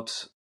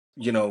developed,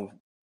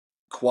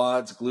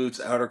 quads, glutes,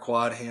 outer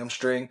quad,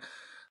 hamstring.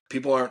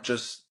 People aren't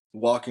just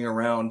walking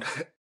around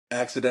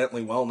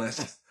accidentally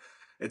wellness.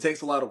 It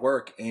takes a lot of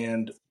work,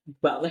 and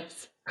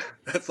Wellness.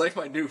 that's like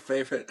my new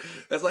favorite.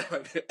 That's like my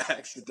new,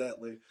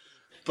 accidentally.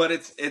 But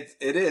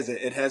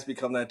it has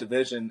become that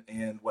division.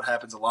 And what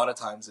happens a lot of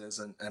times is,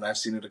 and I've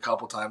seen it a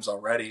couple times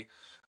already,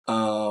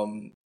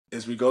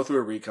 is we go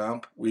through a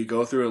recomp, we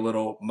go through a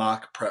little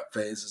mock prep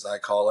phase, as I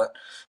call it,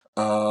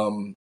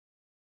 and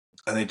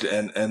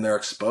they're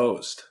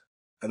exposed.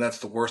 And that's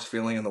the worst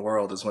feeling in the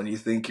world, is when you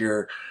think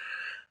you're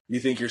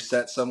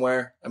set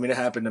somewhere. I mean, it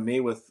happened to me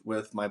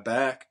with my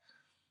back.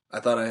 I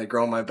thought I had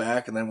grown my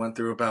back, and then went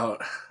through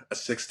about a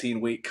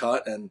 16-week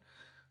cut, and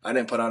I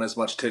didn't put on as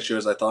much tissue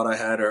as I thought I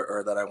had,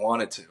 or that I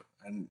wanted to.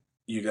 And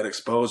you get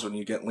exposed when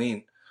you get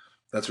lean.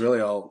 That's really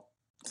all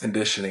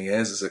conditioning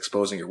is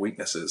exposing your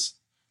weaknesses.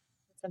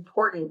 It's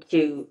important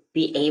to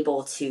be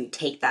able to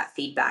take that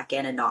feedback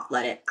in and not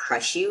let it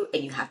crush you.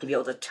 And you have to be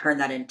able to turn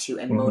that into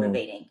a Mm-hmm.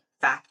 motivating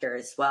factor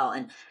as well.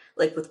 And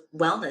like with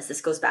wellness,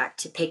 this goes back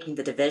to picking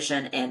the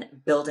division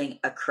and building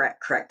a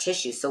correct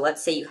tissue. So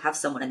let's say you have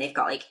someone and they've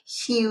got like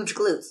huge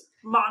glutes,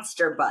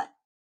 monster butt.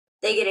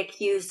 They get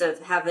accused of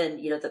having,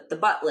 the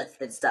butt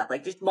lift and stuff,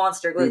 like just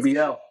monster glutes.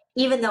 BBL.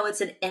 Even though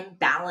it's an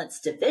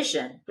imbalanced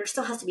division, there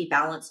still has to be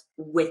balance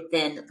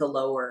within the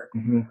lower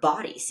Mm-hmm.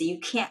 body. So you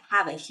can't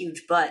have a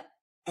huge butt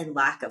and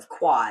lack of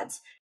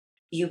quads.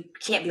 You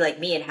can't be like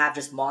me and have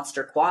just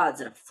monster quads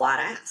and a flat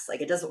ass.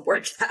 Like, it doesn't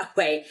work that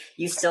way.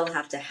 You still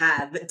have to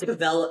have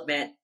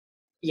development,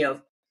 you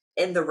know,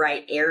 in the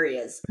right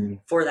areas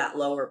for that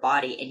lower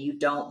body. And you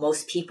don't,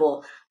 most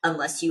people,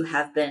 unless you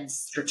have been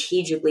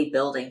strategically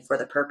building for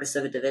the purpose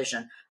of a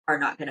division, are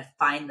not going to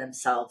find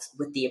themselves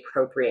with the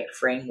appropriate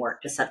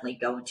framework to suddenly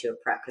go into a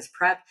prep. Because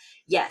prep,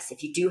 yes,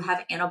 if you do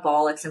have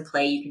anabolics in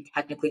play, you can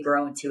technically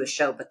grow into a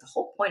show. But the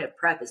whole point of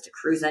prep is to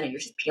cruise in and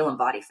you're just peeling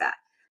body fat.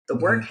 The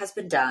work has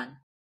been done.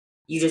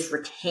 You just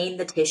retain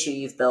the tissue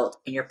you've built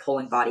and you're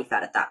pulling body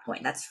fat at that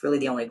point. That's really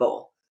the only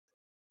goal.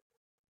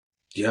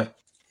 Yeah.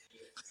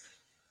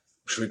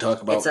 Should we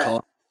talk It's about a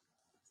cost?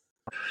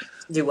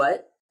 do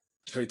what?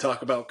 Should we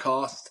talk about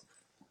cost?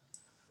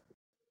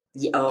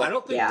 I Oh,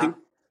 don't think yeah. people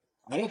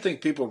I don't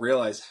think people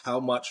realize how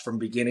much from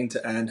beginning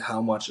to end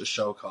how much a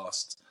show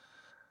costs.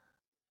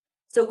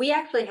 So we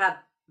actually have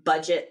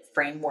budget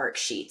framework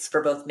sheets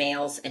for both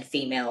males and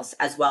females,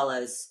 as well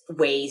as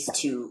ways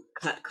to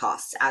cut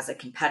costs as a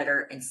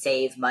competitor and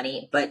save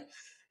money. But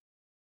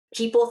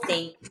people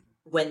think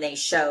when they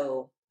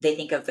show, they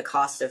think of the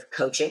cost of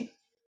coaching.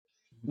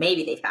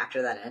 Maybe they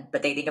factor that in,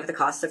 but they think of the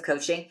cost of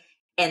coaching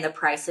and the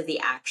price of the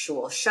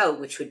actual show,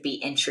 which would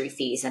be entry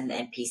fees and the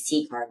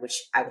NPC card,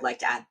 which I would like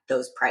to add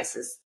those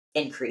prices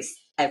increase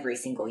every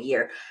single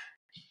year.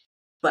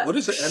 What But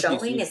is an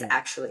showing NPC is for?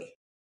 actually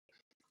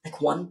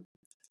like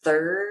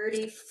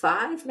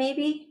 135,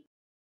 maybe.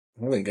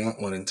 I haven't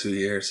got one in 2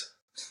 years.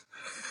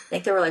 I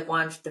think they were like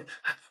one.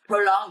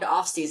 Prolonged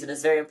off season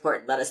is very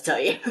important, let us tell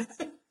you.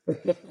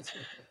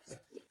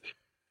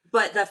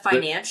 But the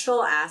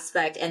financial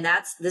aspect, and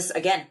that's this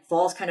again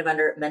falls kind of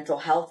under mental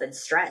health and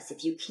stress.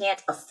 If you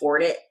can't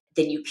afford it,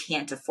 then you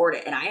can't afford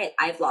it. And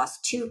I've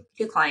lost two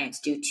clients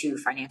due to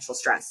financial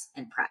stress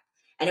and prep.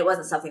 And it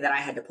wasn't something that I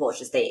had to pull. It's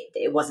just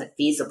it wasn't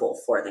feasible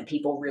for them.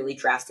 People really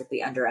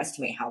drastically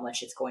underestimate how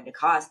much it's going to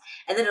cost.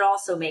 And then it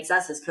also makes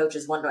us as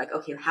coaches wonder, like,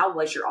 okay, how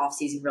was your off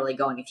season really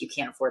going if you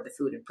can't afford the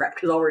food and prep?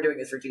 Because all we're doing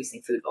is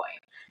reducing food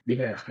volume.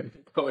 Yeah,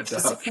 no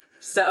doubt.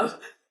 So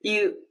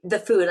the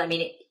food, I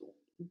mean,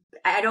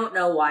 I don't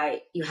know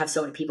why you have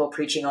so many people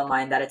preaching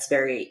online that it's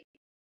very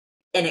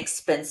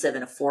inexpensive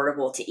and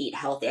affordable to eat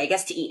healthy. I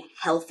guess to eat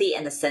healthy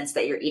in the sense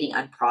that you're eating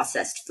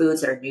unprocessed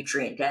foods that are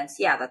nutrient dense,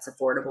 yeah, that's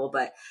affordable.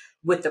 But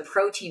with the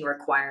protein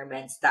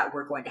requirements that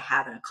we're going to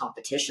have in a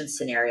competition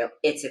scenario,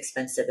 it's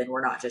expensive and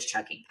we're not just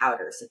chugging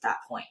powders at that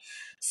point.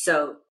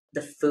 So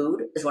the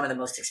food is one of the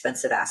most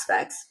expensive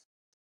aspects,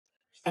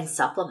 and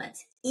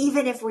supplements.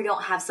 Even if we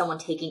don't have someone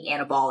taking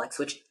anabolics,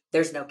 which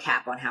there's no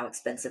cap on how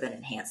expensive an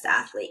enhanced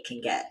athlete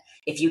can get.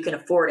 If you can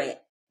afford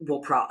it,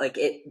 we'll like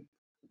it.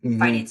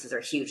 Finances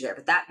are huge there.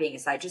 But that being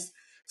aside, just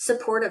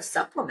supportive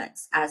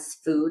supplements as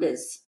food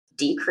is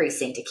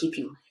decreasing to keep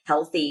you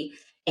healthy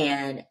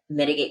and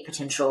mitigate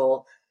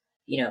potential,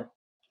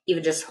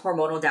 even just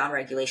hormonal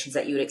downregulations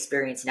that you would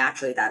experience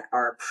naturally that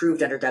are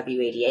approved under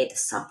WADA. The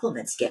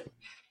supplements get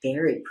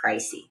very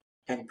pricey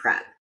and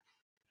prep.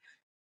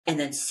 And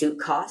then suit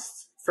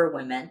costs for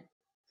women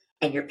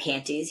and your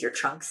panties, your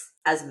trunks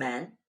as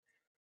men,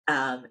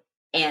 um,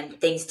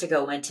 and things to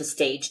go into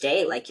stage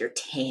day, like your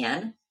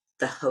tan,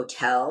 the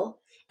hotel.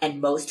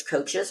 And most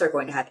coaches are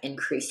going to have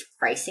increased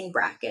pricing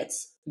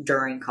brackets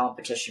during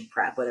competition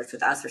prep, whether it's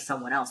with us or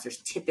someone else.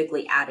 There's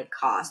typically added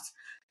costs.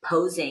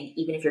 Posing,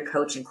 even if your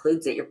coach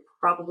includes it, you're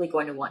probably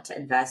going to want to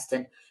invest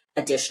in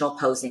additional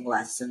posing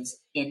lessons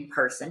in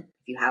person.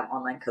 If you have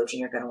online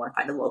coaching, you're going to want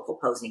to find a local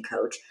posing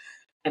coach.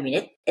 I mean,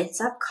 it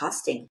ends up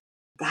costing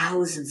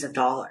thousands of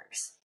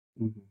dollars.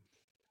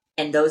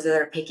 And those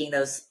that are picking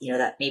those,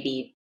 that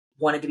maybe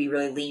wanted to be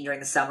really lean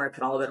during the summer,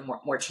 put on a little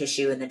bit more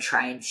tissue, and then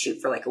try and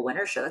shoot for like a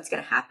winter show, that's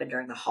going to happen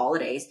during the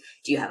holidays.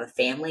 Do you have a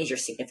family? Is your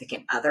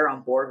significant other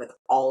on board with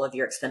all of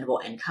your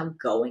expendable income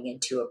going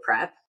into a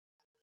prep?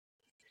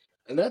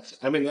 And that's,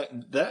 I mean,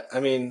 I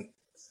mean,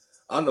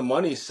 on the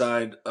money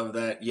side of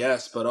that,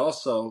 yes, but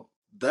also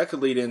that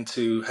could lead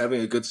into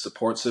having a good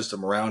support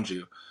system around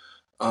you.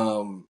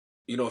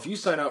 If you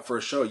sign up for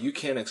a show, you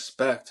can't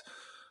expect,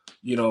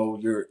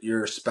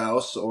 your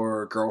spouse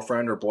or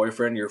girlfriend or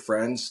boyfriend, your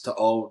friends to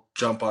all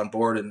jump on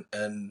board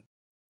and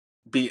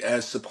be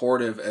as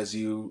supportive as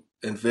you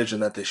envision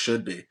that they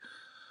should be.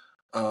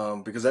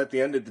 Because at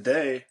the end of the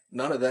day,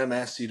 none of them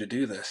asked you to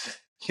do this.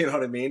 You know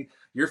what I mean?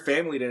 Your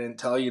family didn't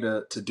tell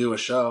you to do a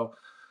show.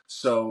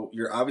 So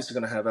you're obviously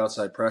going to have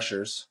outside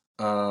pressures.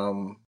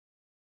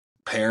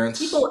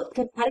 Parents.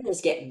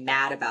 Competitors get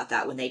mad about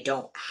that when they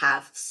don't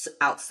have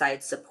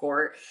outside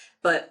support.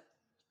 But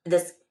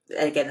this,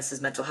 again, this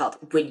is mental health.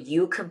 When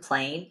you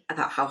complain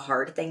about how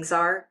hard things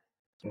are,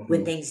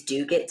 when things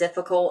do get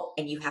difficult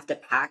and you have to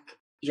pack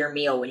your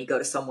meal when you go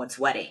to someone's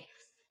wedding,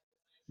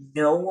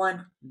 no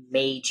one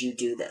made you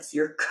do this.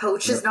 Your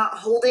coach is not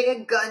holding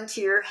a gun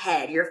to your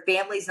head. Your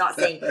family's not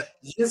saying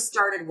you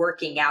started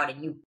working out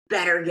and you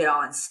better get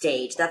on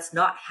stage. That's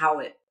not how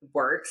it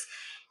works.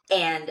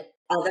 And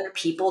other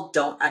people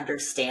don't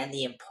understand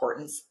the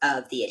importance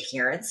of the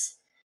adherence.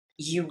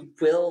 You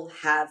will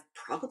have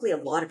probably a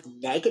lot of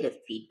negative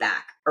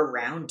feedback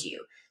around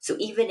you. So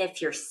even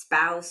if your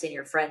spouse and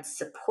your friends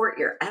support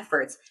your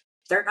efforts,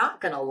 they're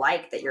not going to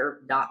like that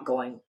you're not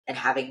going and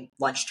having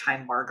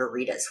lunchtime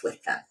margaritas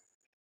with them.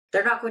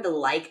 they're not going to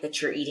like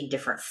that you're eating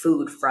different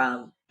food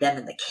from them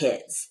and the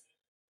kids.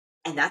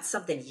 And that's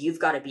something you've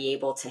got to be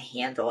able to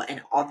handle.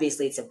 And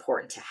obviously it's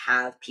important to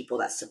have people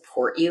that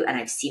support you. And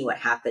I've seen what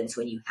happens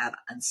when you have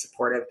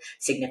unsupportive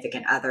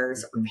significant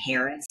others or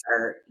parents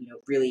are,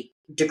 really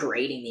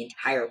degrading the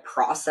entire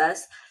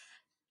process.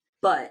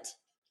 But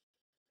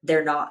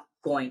they're not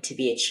going to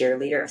be a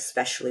cheerleader,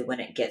 especially when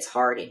it gets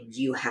hard, and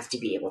you have to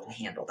be able to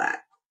handle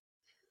that.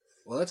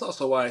 Well, that's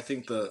also why I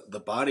think the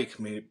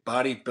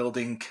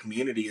bodybuilding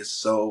community is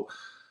so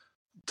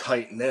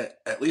tight knit.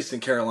 At least in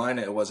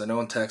Carolina, it was. I know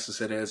in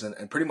Texas it is,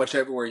 and pretty much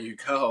everywhere you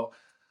go,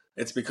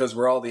 it's because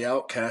we're all the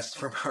outcasts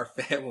from our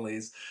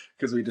families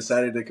because we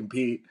decided to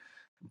compete.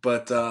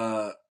 But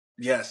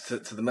yes, to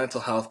the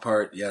mental health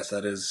part, yes,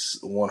 that is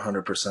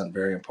 100%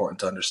 very important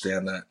to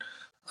understand that.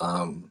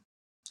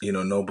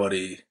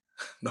 Nobody,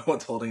 no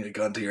one's holding a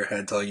gun to your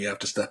head telling you have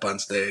to step on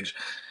stage.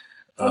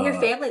 And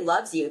your family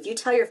loves you. If you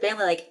tell your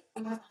family, like,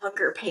 I have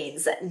hunger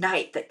pains at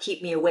night that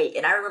keep me awake.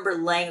 And I remember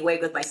laying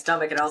awake with my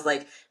stomach and I was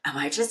like, am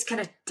I just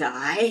going to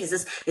die? Is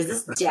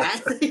this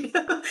death?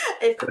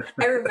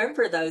 I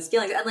remember those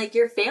feelings. And like,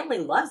 your family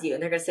loves you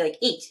and they're going to say like,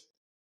 eat,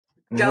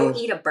 go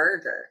eat a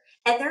burger.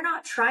 And they're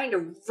not trying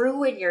to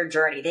ruin your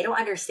journey. They don't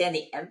understand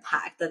the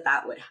impact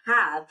that would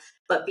have.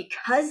 But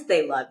because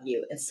they love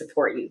you and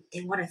support you,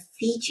 they want to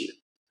feed you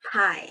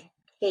pie,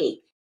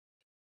 cake,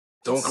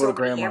 Don't go to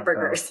grandma's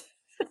hamburgers.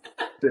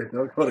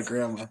 Don't go to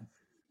grandma.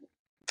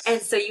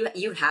 And so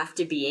you have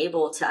to be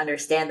able to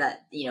understand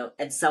that,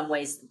 in some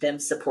ways them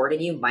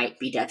supporting you might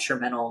be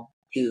detrimental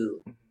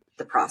to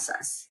the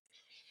process.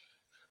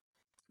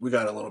 We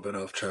got a little bit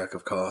off track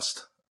of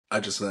cost.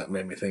 That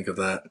made me think of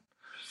that.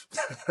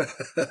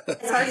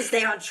 It's hard to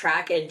stay on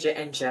track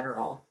in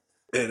general.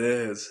 It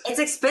is. It's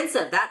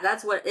expensive.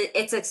 That's what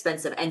it's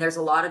expensive. And there's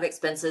a lot of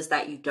expenses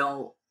that you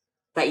don't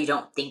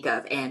think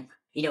of. And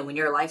when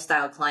you're a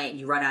lifestyle client,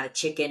 you run out of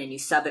chicken and you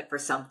sub it for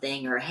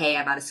something, or, hey,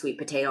 I'm out of sweet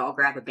potato, I'll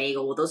grab a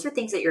bagel. Well, those are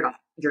things that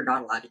you're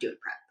not allowed to do in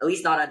prep. At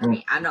least not under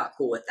me. I'm not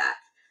cool with that.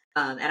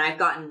 And I've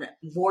gotten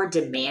more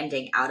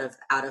demanding out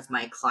of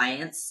my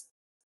clients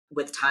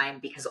with time,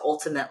 because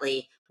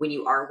ultimately when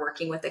you are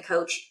working with a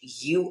coach,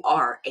 you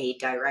are a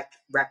direct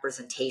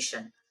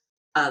representation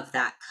of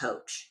that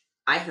coach.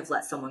 I have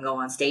let someone go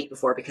on stage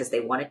before because they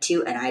wanted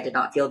to, and I did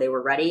not feel they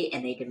were ready,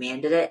 and they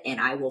demanded it.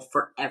 And I will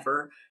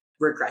forever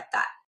regret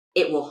that.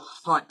 It will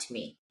haunt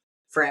me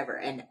forever.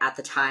 And at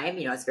the time,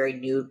 it's very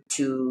new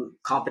to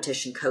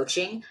competition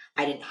coaching.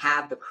 I didn't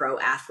have the pro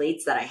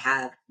athletes that I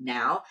have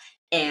now,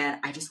 and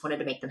I just wanted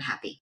to make them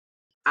happy.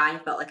 I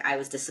felt like I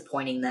was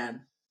disappointing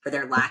them for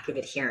their lack of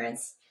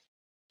adherence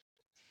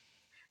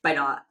by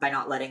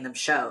not letting them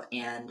show.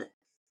 And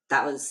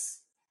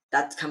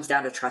that comes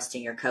down to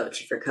trusting your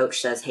coach. If your coach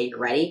says, hey, you're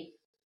ready,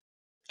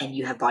 and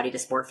you have body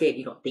dysmorphia and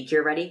you don't think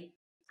you're ready,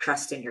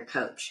 trust in your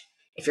coach.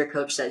 If your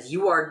coach says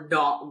you are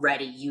not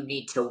ready, you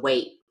need to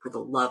wait, for the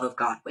love of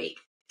God, wait.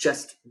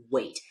 Just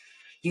wait.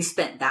 You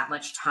spent that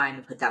much time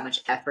and put that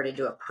much effort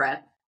into a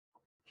prep.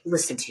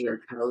 Listen to your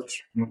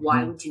coach.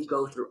 Why would you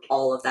go through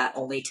all of that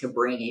only to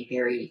bring a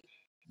very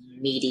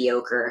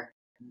mediocre,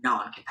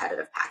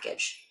 non-competitive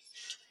package?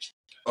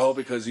 Oh,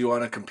 because you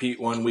want to compete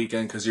one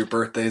weekend because your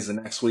birthday is the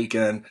next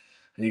weekend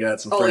and you got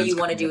some friends. All you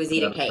want to do is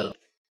eat a cake.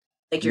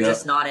 Like you're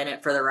just not in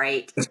it for the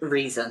right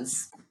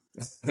reasons.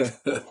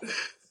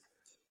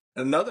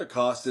 Another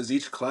cost is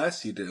each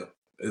class you do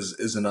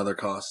is another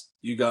cost.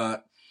 You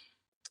got,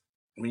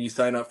 when you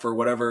sign up for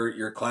whatever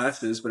your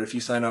class is, but if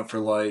you sign up for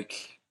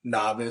like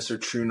novice or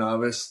true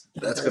novice,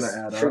 that's going to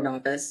add up. True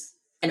novice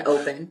and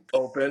open.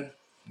 Open,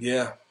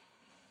 yeah.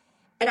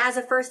 And as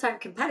a first-time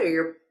competitor,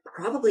 you're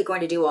probably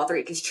going to do all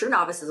three, because true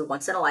novice is a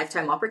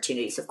once-in-a-lifetime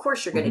opportunity. So of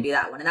course you're going to do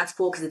that one, and that's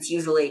cool because it's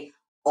usually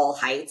all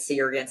heights, so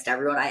you're against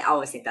everyone. I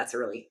always think that's a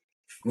really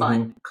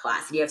fun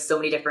class. And you have so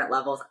many different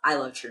levels. I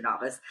love true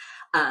novice.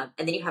 And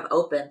then you have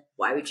open.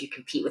 Why would you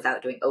compete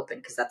without doing open?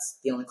 Because that's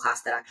the only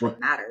class that actually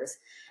matters.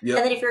 Yep.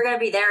 And then if you're going to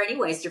be there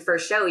anyways, it's your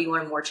first show, you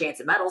want more chance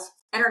at medals.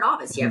 Enter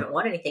novice. You haven't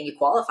won anything, you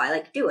qualify,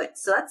 like do it.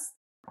 So that's,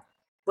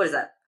 what is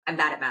that? I'm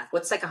bad at math.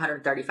 What's like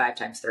 135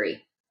 times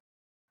 3?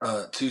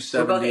 270.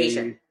 We're both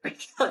Asian.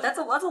 That's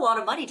a lot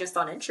of money just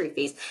on entry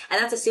fees. And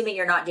that's assuming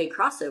you're not doing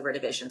crossover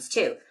divisions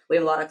too. We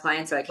have a lot of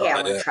clients who are like, hey, I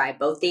want to try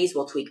both these.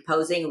 We'll tweak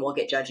posing and we'll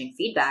get judging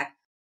feedback.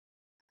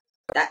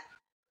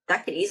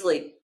 That could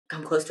easily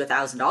come close to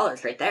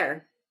 $1,000 right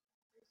there.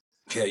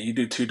 Yeah, you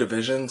do 2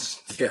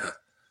 divisions. Yeah.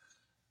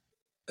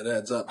 It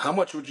adds up. How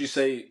much would you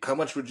say,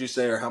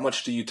 or how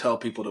much do you tell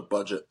people to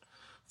budget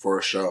for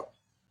a show?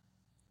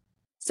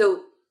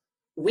 So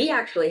we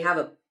actually have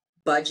a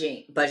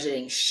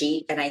budgeting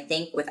sheet, and I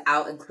think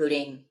without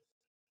including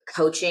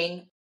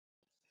coaching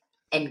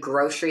and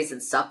groceries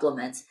and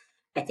supplements,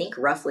 I think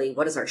roughly,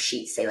 what does our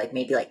sheet say? Like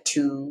maybe like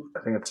I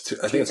think it's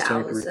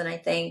 2,000. I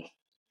think.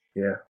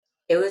 Yeah.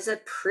 It was a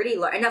pretty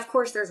large, and of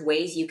course there's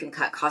ways you can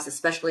cut costs,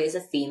 especially as a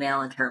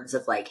female, in terms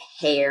of like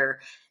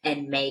hair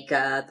and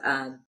makeup.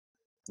 And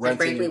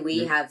frankly,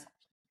 we have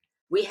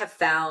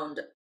found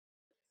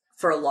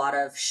for a lot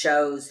of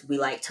shows, we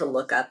like to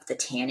look up the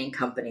tanning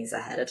companies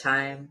ahead of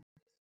time.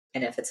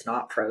 And if it's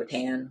not pro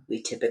tan,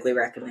 we typically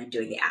recommend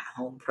doing the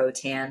at-home pro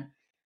tan.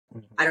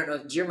 I don't know.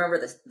 Do you remember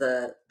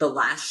the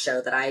last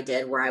show that I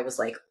did where I was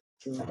like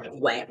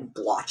wet and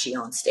blotchy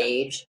on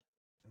stage?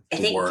 I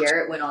The think worst.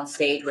 Garrett went on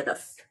stage with a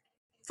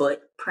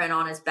footprint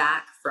on his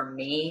back from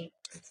me.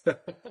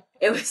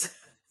 It was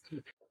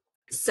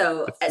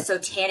so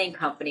tanning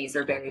companies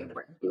are very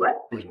important.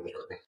 What?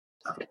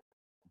 Okay.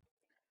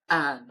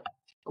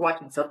 We're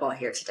watching football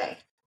here today.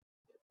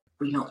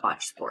 We don't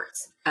watch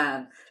sports.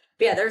 But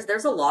yeah,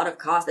 there's a lot of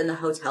cost, and the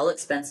hotel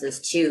expenses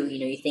too. You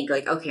know, you think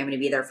like, okay, I'm going to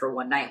be there for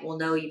one night. Well,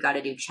 no, you got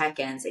to do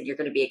check-ins, and you're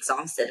going to be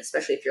exhausted,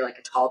 especially if you're like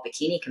a tall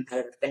bikini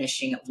competitor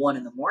finishing at 1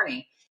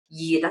 a.m.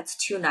 That's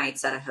 2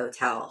 nights at a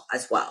hotel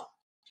as well.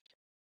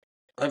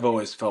 I've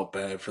always felt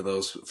bad for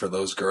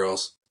those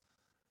girls.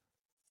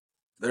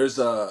 There's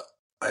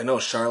I know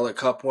Charlotte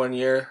Cup one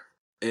year.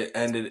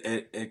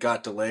 It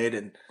got delayed,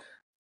 and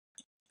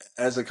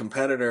as a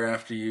competitor,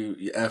 after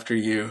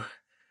you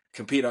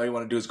compete, all you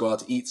want to do is go out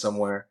to eat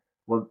somewhere.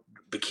 Well,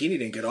 bikini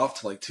didn't get off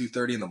till like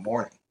 2:30 in the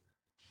morning,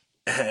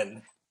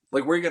 and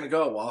like, where are you gonna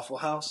go? Waffle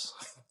House?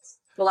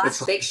 The It's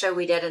last like, big show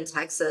we did in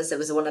Texas, it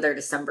was one of their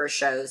December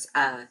shows.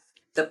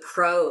 The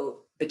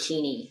pro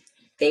bikini,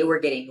 they were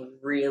getting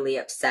really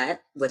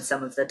upset with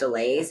some of the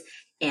delays,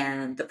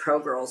 and the pro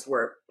girls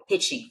were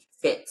pitching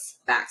fits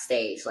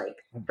backstage, like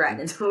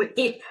threatening to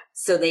leave.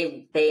 So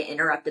they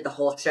interrupted the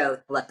whole show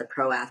to let the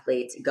pro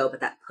athletes go, but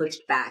that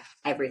pushed back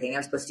everything. They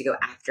were supposed to go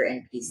after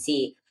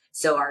NPC.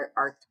 So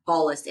our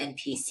tallest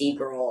NPC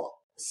girl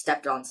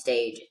stepped on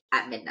stage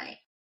at midnight.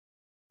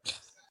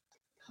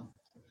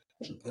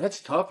 that's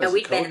tough And as a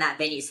we'd been in coach, that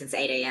venue since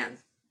 8 a.m.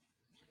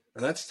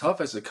 and that's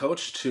tough as a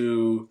coach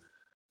to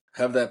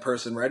have that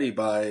person ready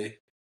by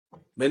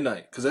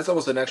midnight, because that's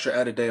almost an extra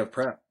added day of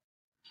prep.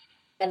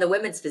 And the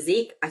women's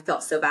physique, I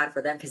felt so bad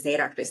for them because they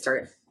had actually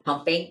started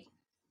pumping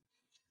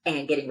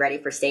and getting ready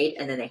for stage,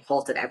 and then they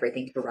halted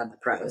everything to run the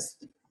pros.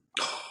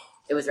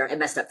 It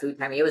messed up food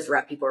timing. It was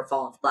rough. People were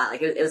falling flat.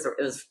 Like it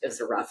was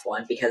a rough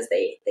one because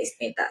they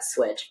made that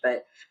switch.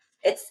 But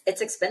it's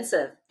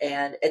expensive,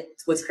 and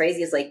what's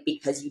crazy is like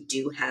because you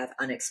do have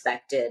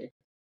unexpected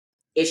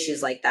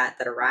issues like that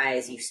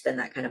arise, you spend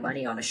that kind of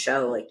money on a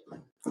show, like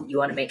you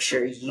want to make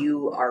sure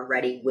you are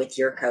ready with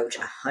your coach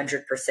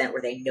 100%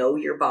 where they know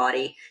your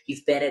body,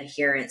 you've been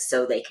adherent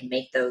so they can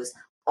make those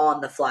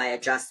on the fly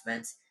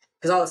adjustments.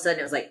 Because all of a sudden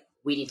it was like,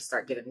 we need to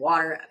start giving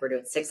water. We're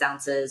doing 6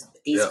 ounces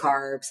with these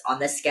carbs on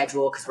this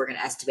schedule because we're going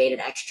to estimate an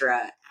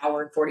extra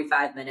hour and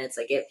 45 minutes.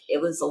 Like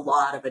it was a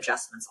lot of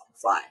adjustments on the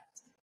fly.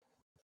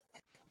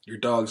 Your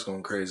dog's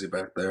going crazy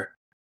back there.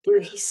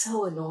 Dude, he's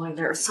so annoying.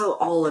 They're so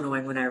all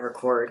annoying when I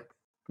record.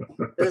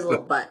 It was a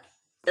little butt.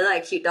 Is that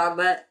a cute dog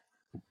butt?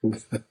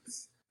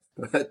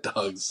 That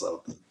dog's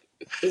something.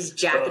 He's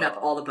jacking up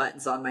all the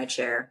buttons on my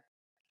chair.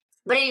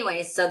 But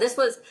anyway, so this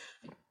was,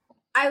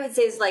 I would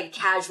say, it's like a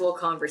casual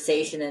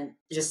conversation and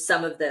just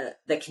some of the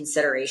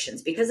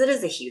considerations, because it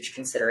is a huge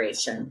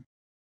consideration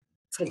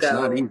to go. It's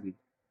not easy.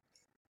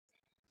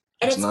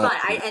 And it's fun.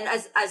 And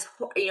as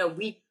you know,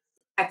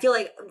 I feel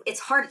like it's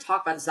hard to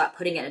talk about this without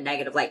putting it in a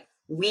negative. Like,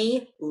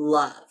 we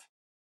love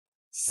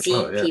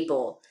seeing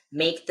people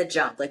make the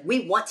jump. Like,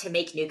 we want to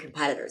make new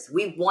competitors.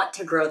 We want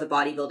to grow the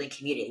bodybuilding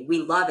community. We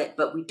love it,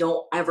 but we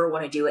don't ever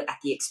want to do it at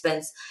the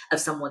expense of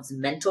someone's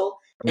mental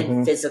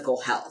and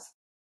physical health.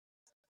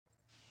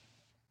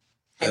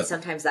 And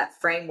sometimes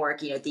that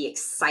framework, you know, the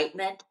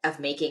excitement of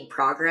making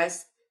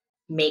progress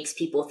makes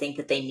people think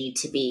that they need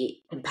to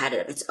be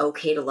competitive. It's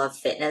okay to love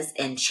fitness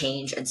and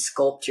change and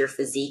sculpt your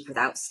physique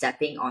without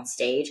stepping on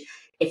stage.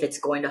 If it's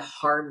going to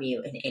harm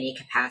you in any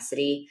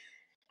capacity,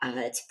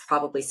 it's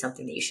probably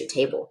something that you should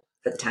table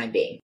for the time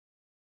being.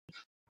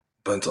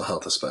 Mental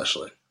health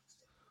especially.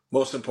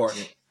 Most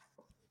important.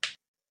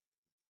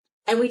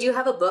 And we do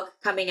have a book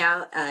coming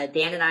out.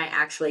 Dan and I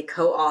actually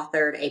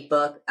co-authored a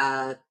book.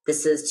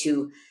 This is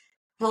to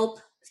help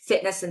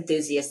fitness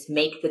enthusiasts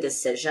make the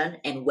decision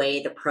and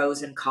weigh the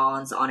pros and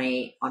cons on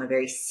a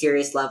very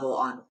serious level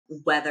on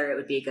whether it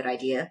would be a good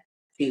idea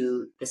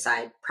to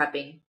decide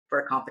prepping for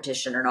a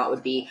competition or not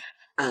would be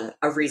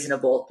a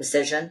reasonable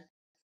decision.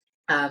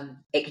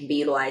 It can be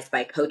utilized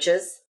by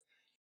coaches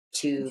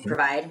to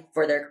provide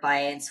for their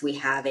clients. We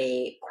have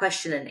a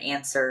question and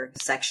answer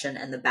section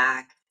in the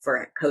back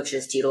for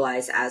coaches to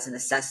utilize as an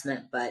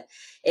assessment, but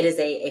it is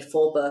a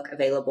full book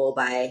available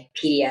by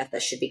PDF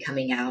that should be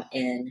coming out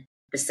in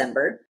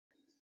December.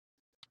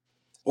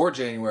 Or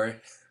January.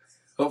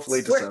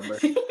 Hopefully December.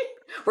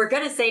 We're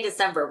going to say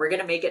December. We're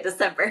going to make it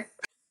December.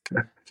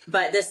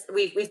 But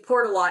we've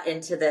poured a lot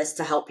into this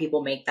to help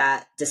people make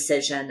that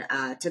decision,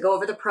 to go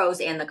over the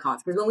pros and the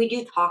cons. Because when we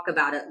do talk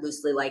about it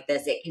loosely like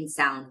this, it can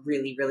sound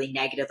really, really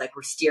negative, like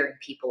we're steering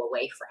people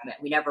away from it.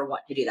 We never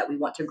want to do that. We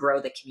want to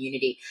grow the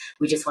community.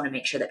 We just want to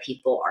make sure that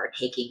people are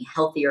taking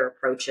healthier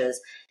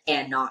approaches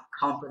and not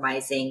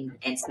compromising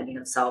and sending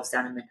themselves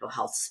down a mental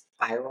health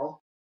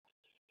spiral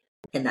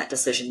in that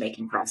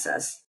decision-making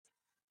process.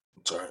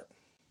 That's all right.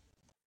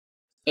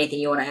 Anything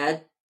you want to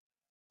add?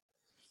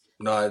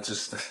 No, it's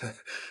just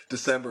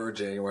December or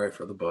January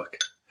for the book.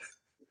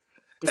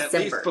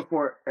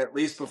 December. At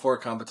least before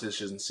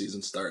competition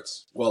season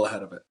starts. Well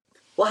ahead of it.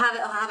 I'll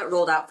have it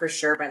rolled out for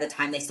sure by the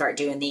time they start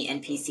doing the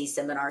NPC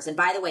seminars. And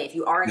by the way, if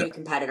you are a Yeah. new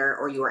competitor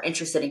or you are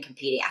interested in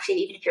competing, actually,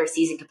 even if you're a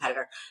seasoned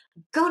competitor,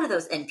 go to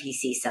those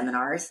NPC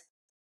seminars.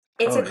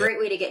 It's a Oh yeah. great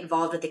way to get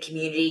involved with the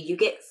community. You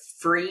get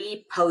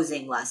free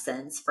posing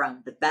lessons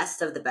from the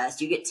best of the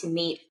best. You get to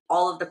meet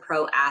all of the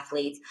pro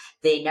athletes.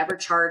 They never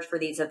charge for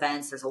these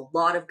events. There's a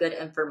lot of good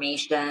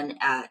information.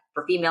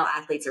 For female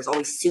athletes, there's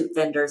always suit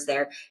vendors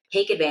there.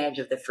 Take advantage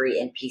of the free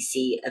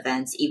NPC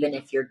events, even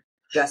if you're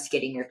just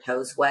getting your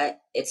toes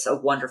wet. It's a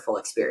wonderful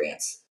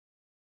experience.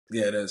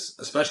 Yeah, it is.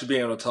 Especially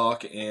being able to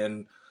talk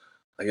and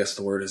I guess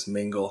the word is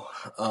mingle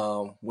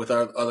with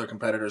our other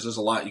competitors. There's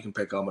a lot you can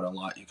pick up and a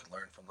lot you can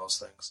learn from those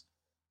things.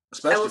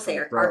 I will Especially from say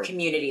the our pros.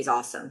 community is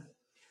awesome.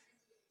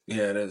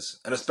 Yeah, it is.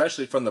 And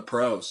especially from the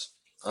pros.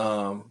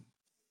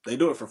 They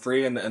do it for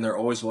free and they're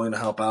always willing to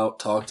help out,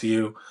 talk to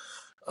you,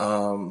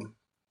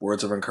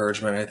 words of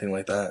encouragement, anything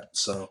like that.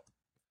 So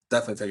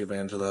definitely take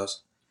advantage of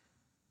those.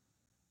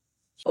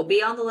 We'll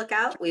be on the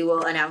lookout. We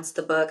will announce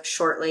the book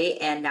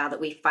shortly. And now that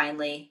we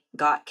finally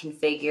got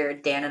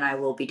configured, Dan and I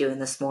will be doing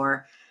this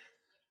more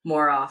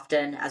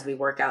often as we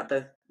work out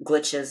the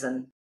glitches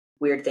and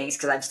weird things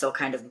because I'm still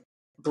kind of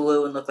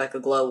blue and look like a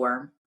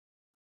glowworm.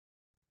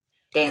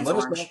 And Dan's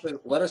orange.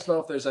 let us know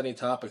if there's any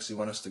topics you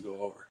want us to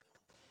go over.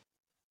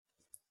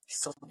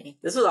 So many.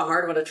 This was a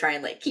hard one to try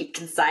and like keep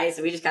concise.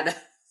 We just kind of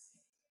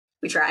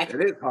we tried.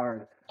 It is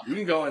hard. You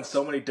can go in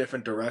so many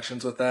different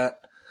directions with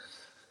that.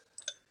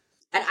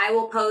 And I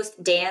will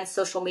post Dan's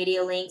social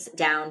media links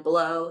down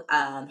below.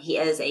 He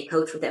is a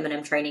coach with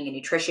M&M Training and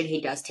Nutrition.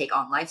 He does take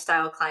on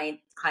lifestyle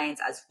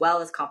clients as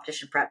well as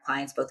competition prep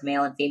clients, both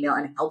male and female,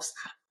 and helps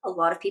a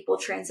lot of people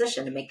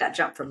transition to make that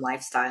jump from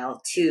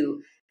lifestyle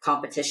to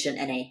competition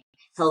in a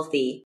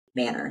healthy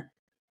manner.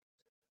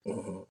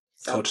 Mm-hmm.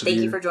 So Coach of the thank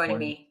you year. for joining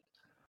me.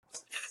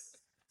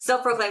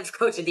 Self-proclaimed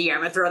coach of the year. I'm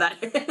going to throw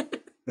that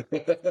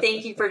in.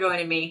 Thank you for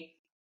joining me.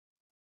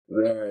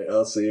 All right.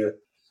 I'll see you.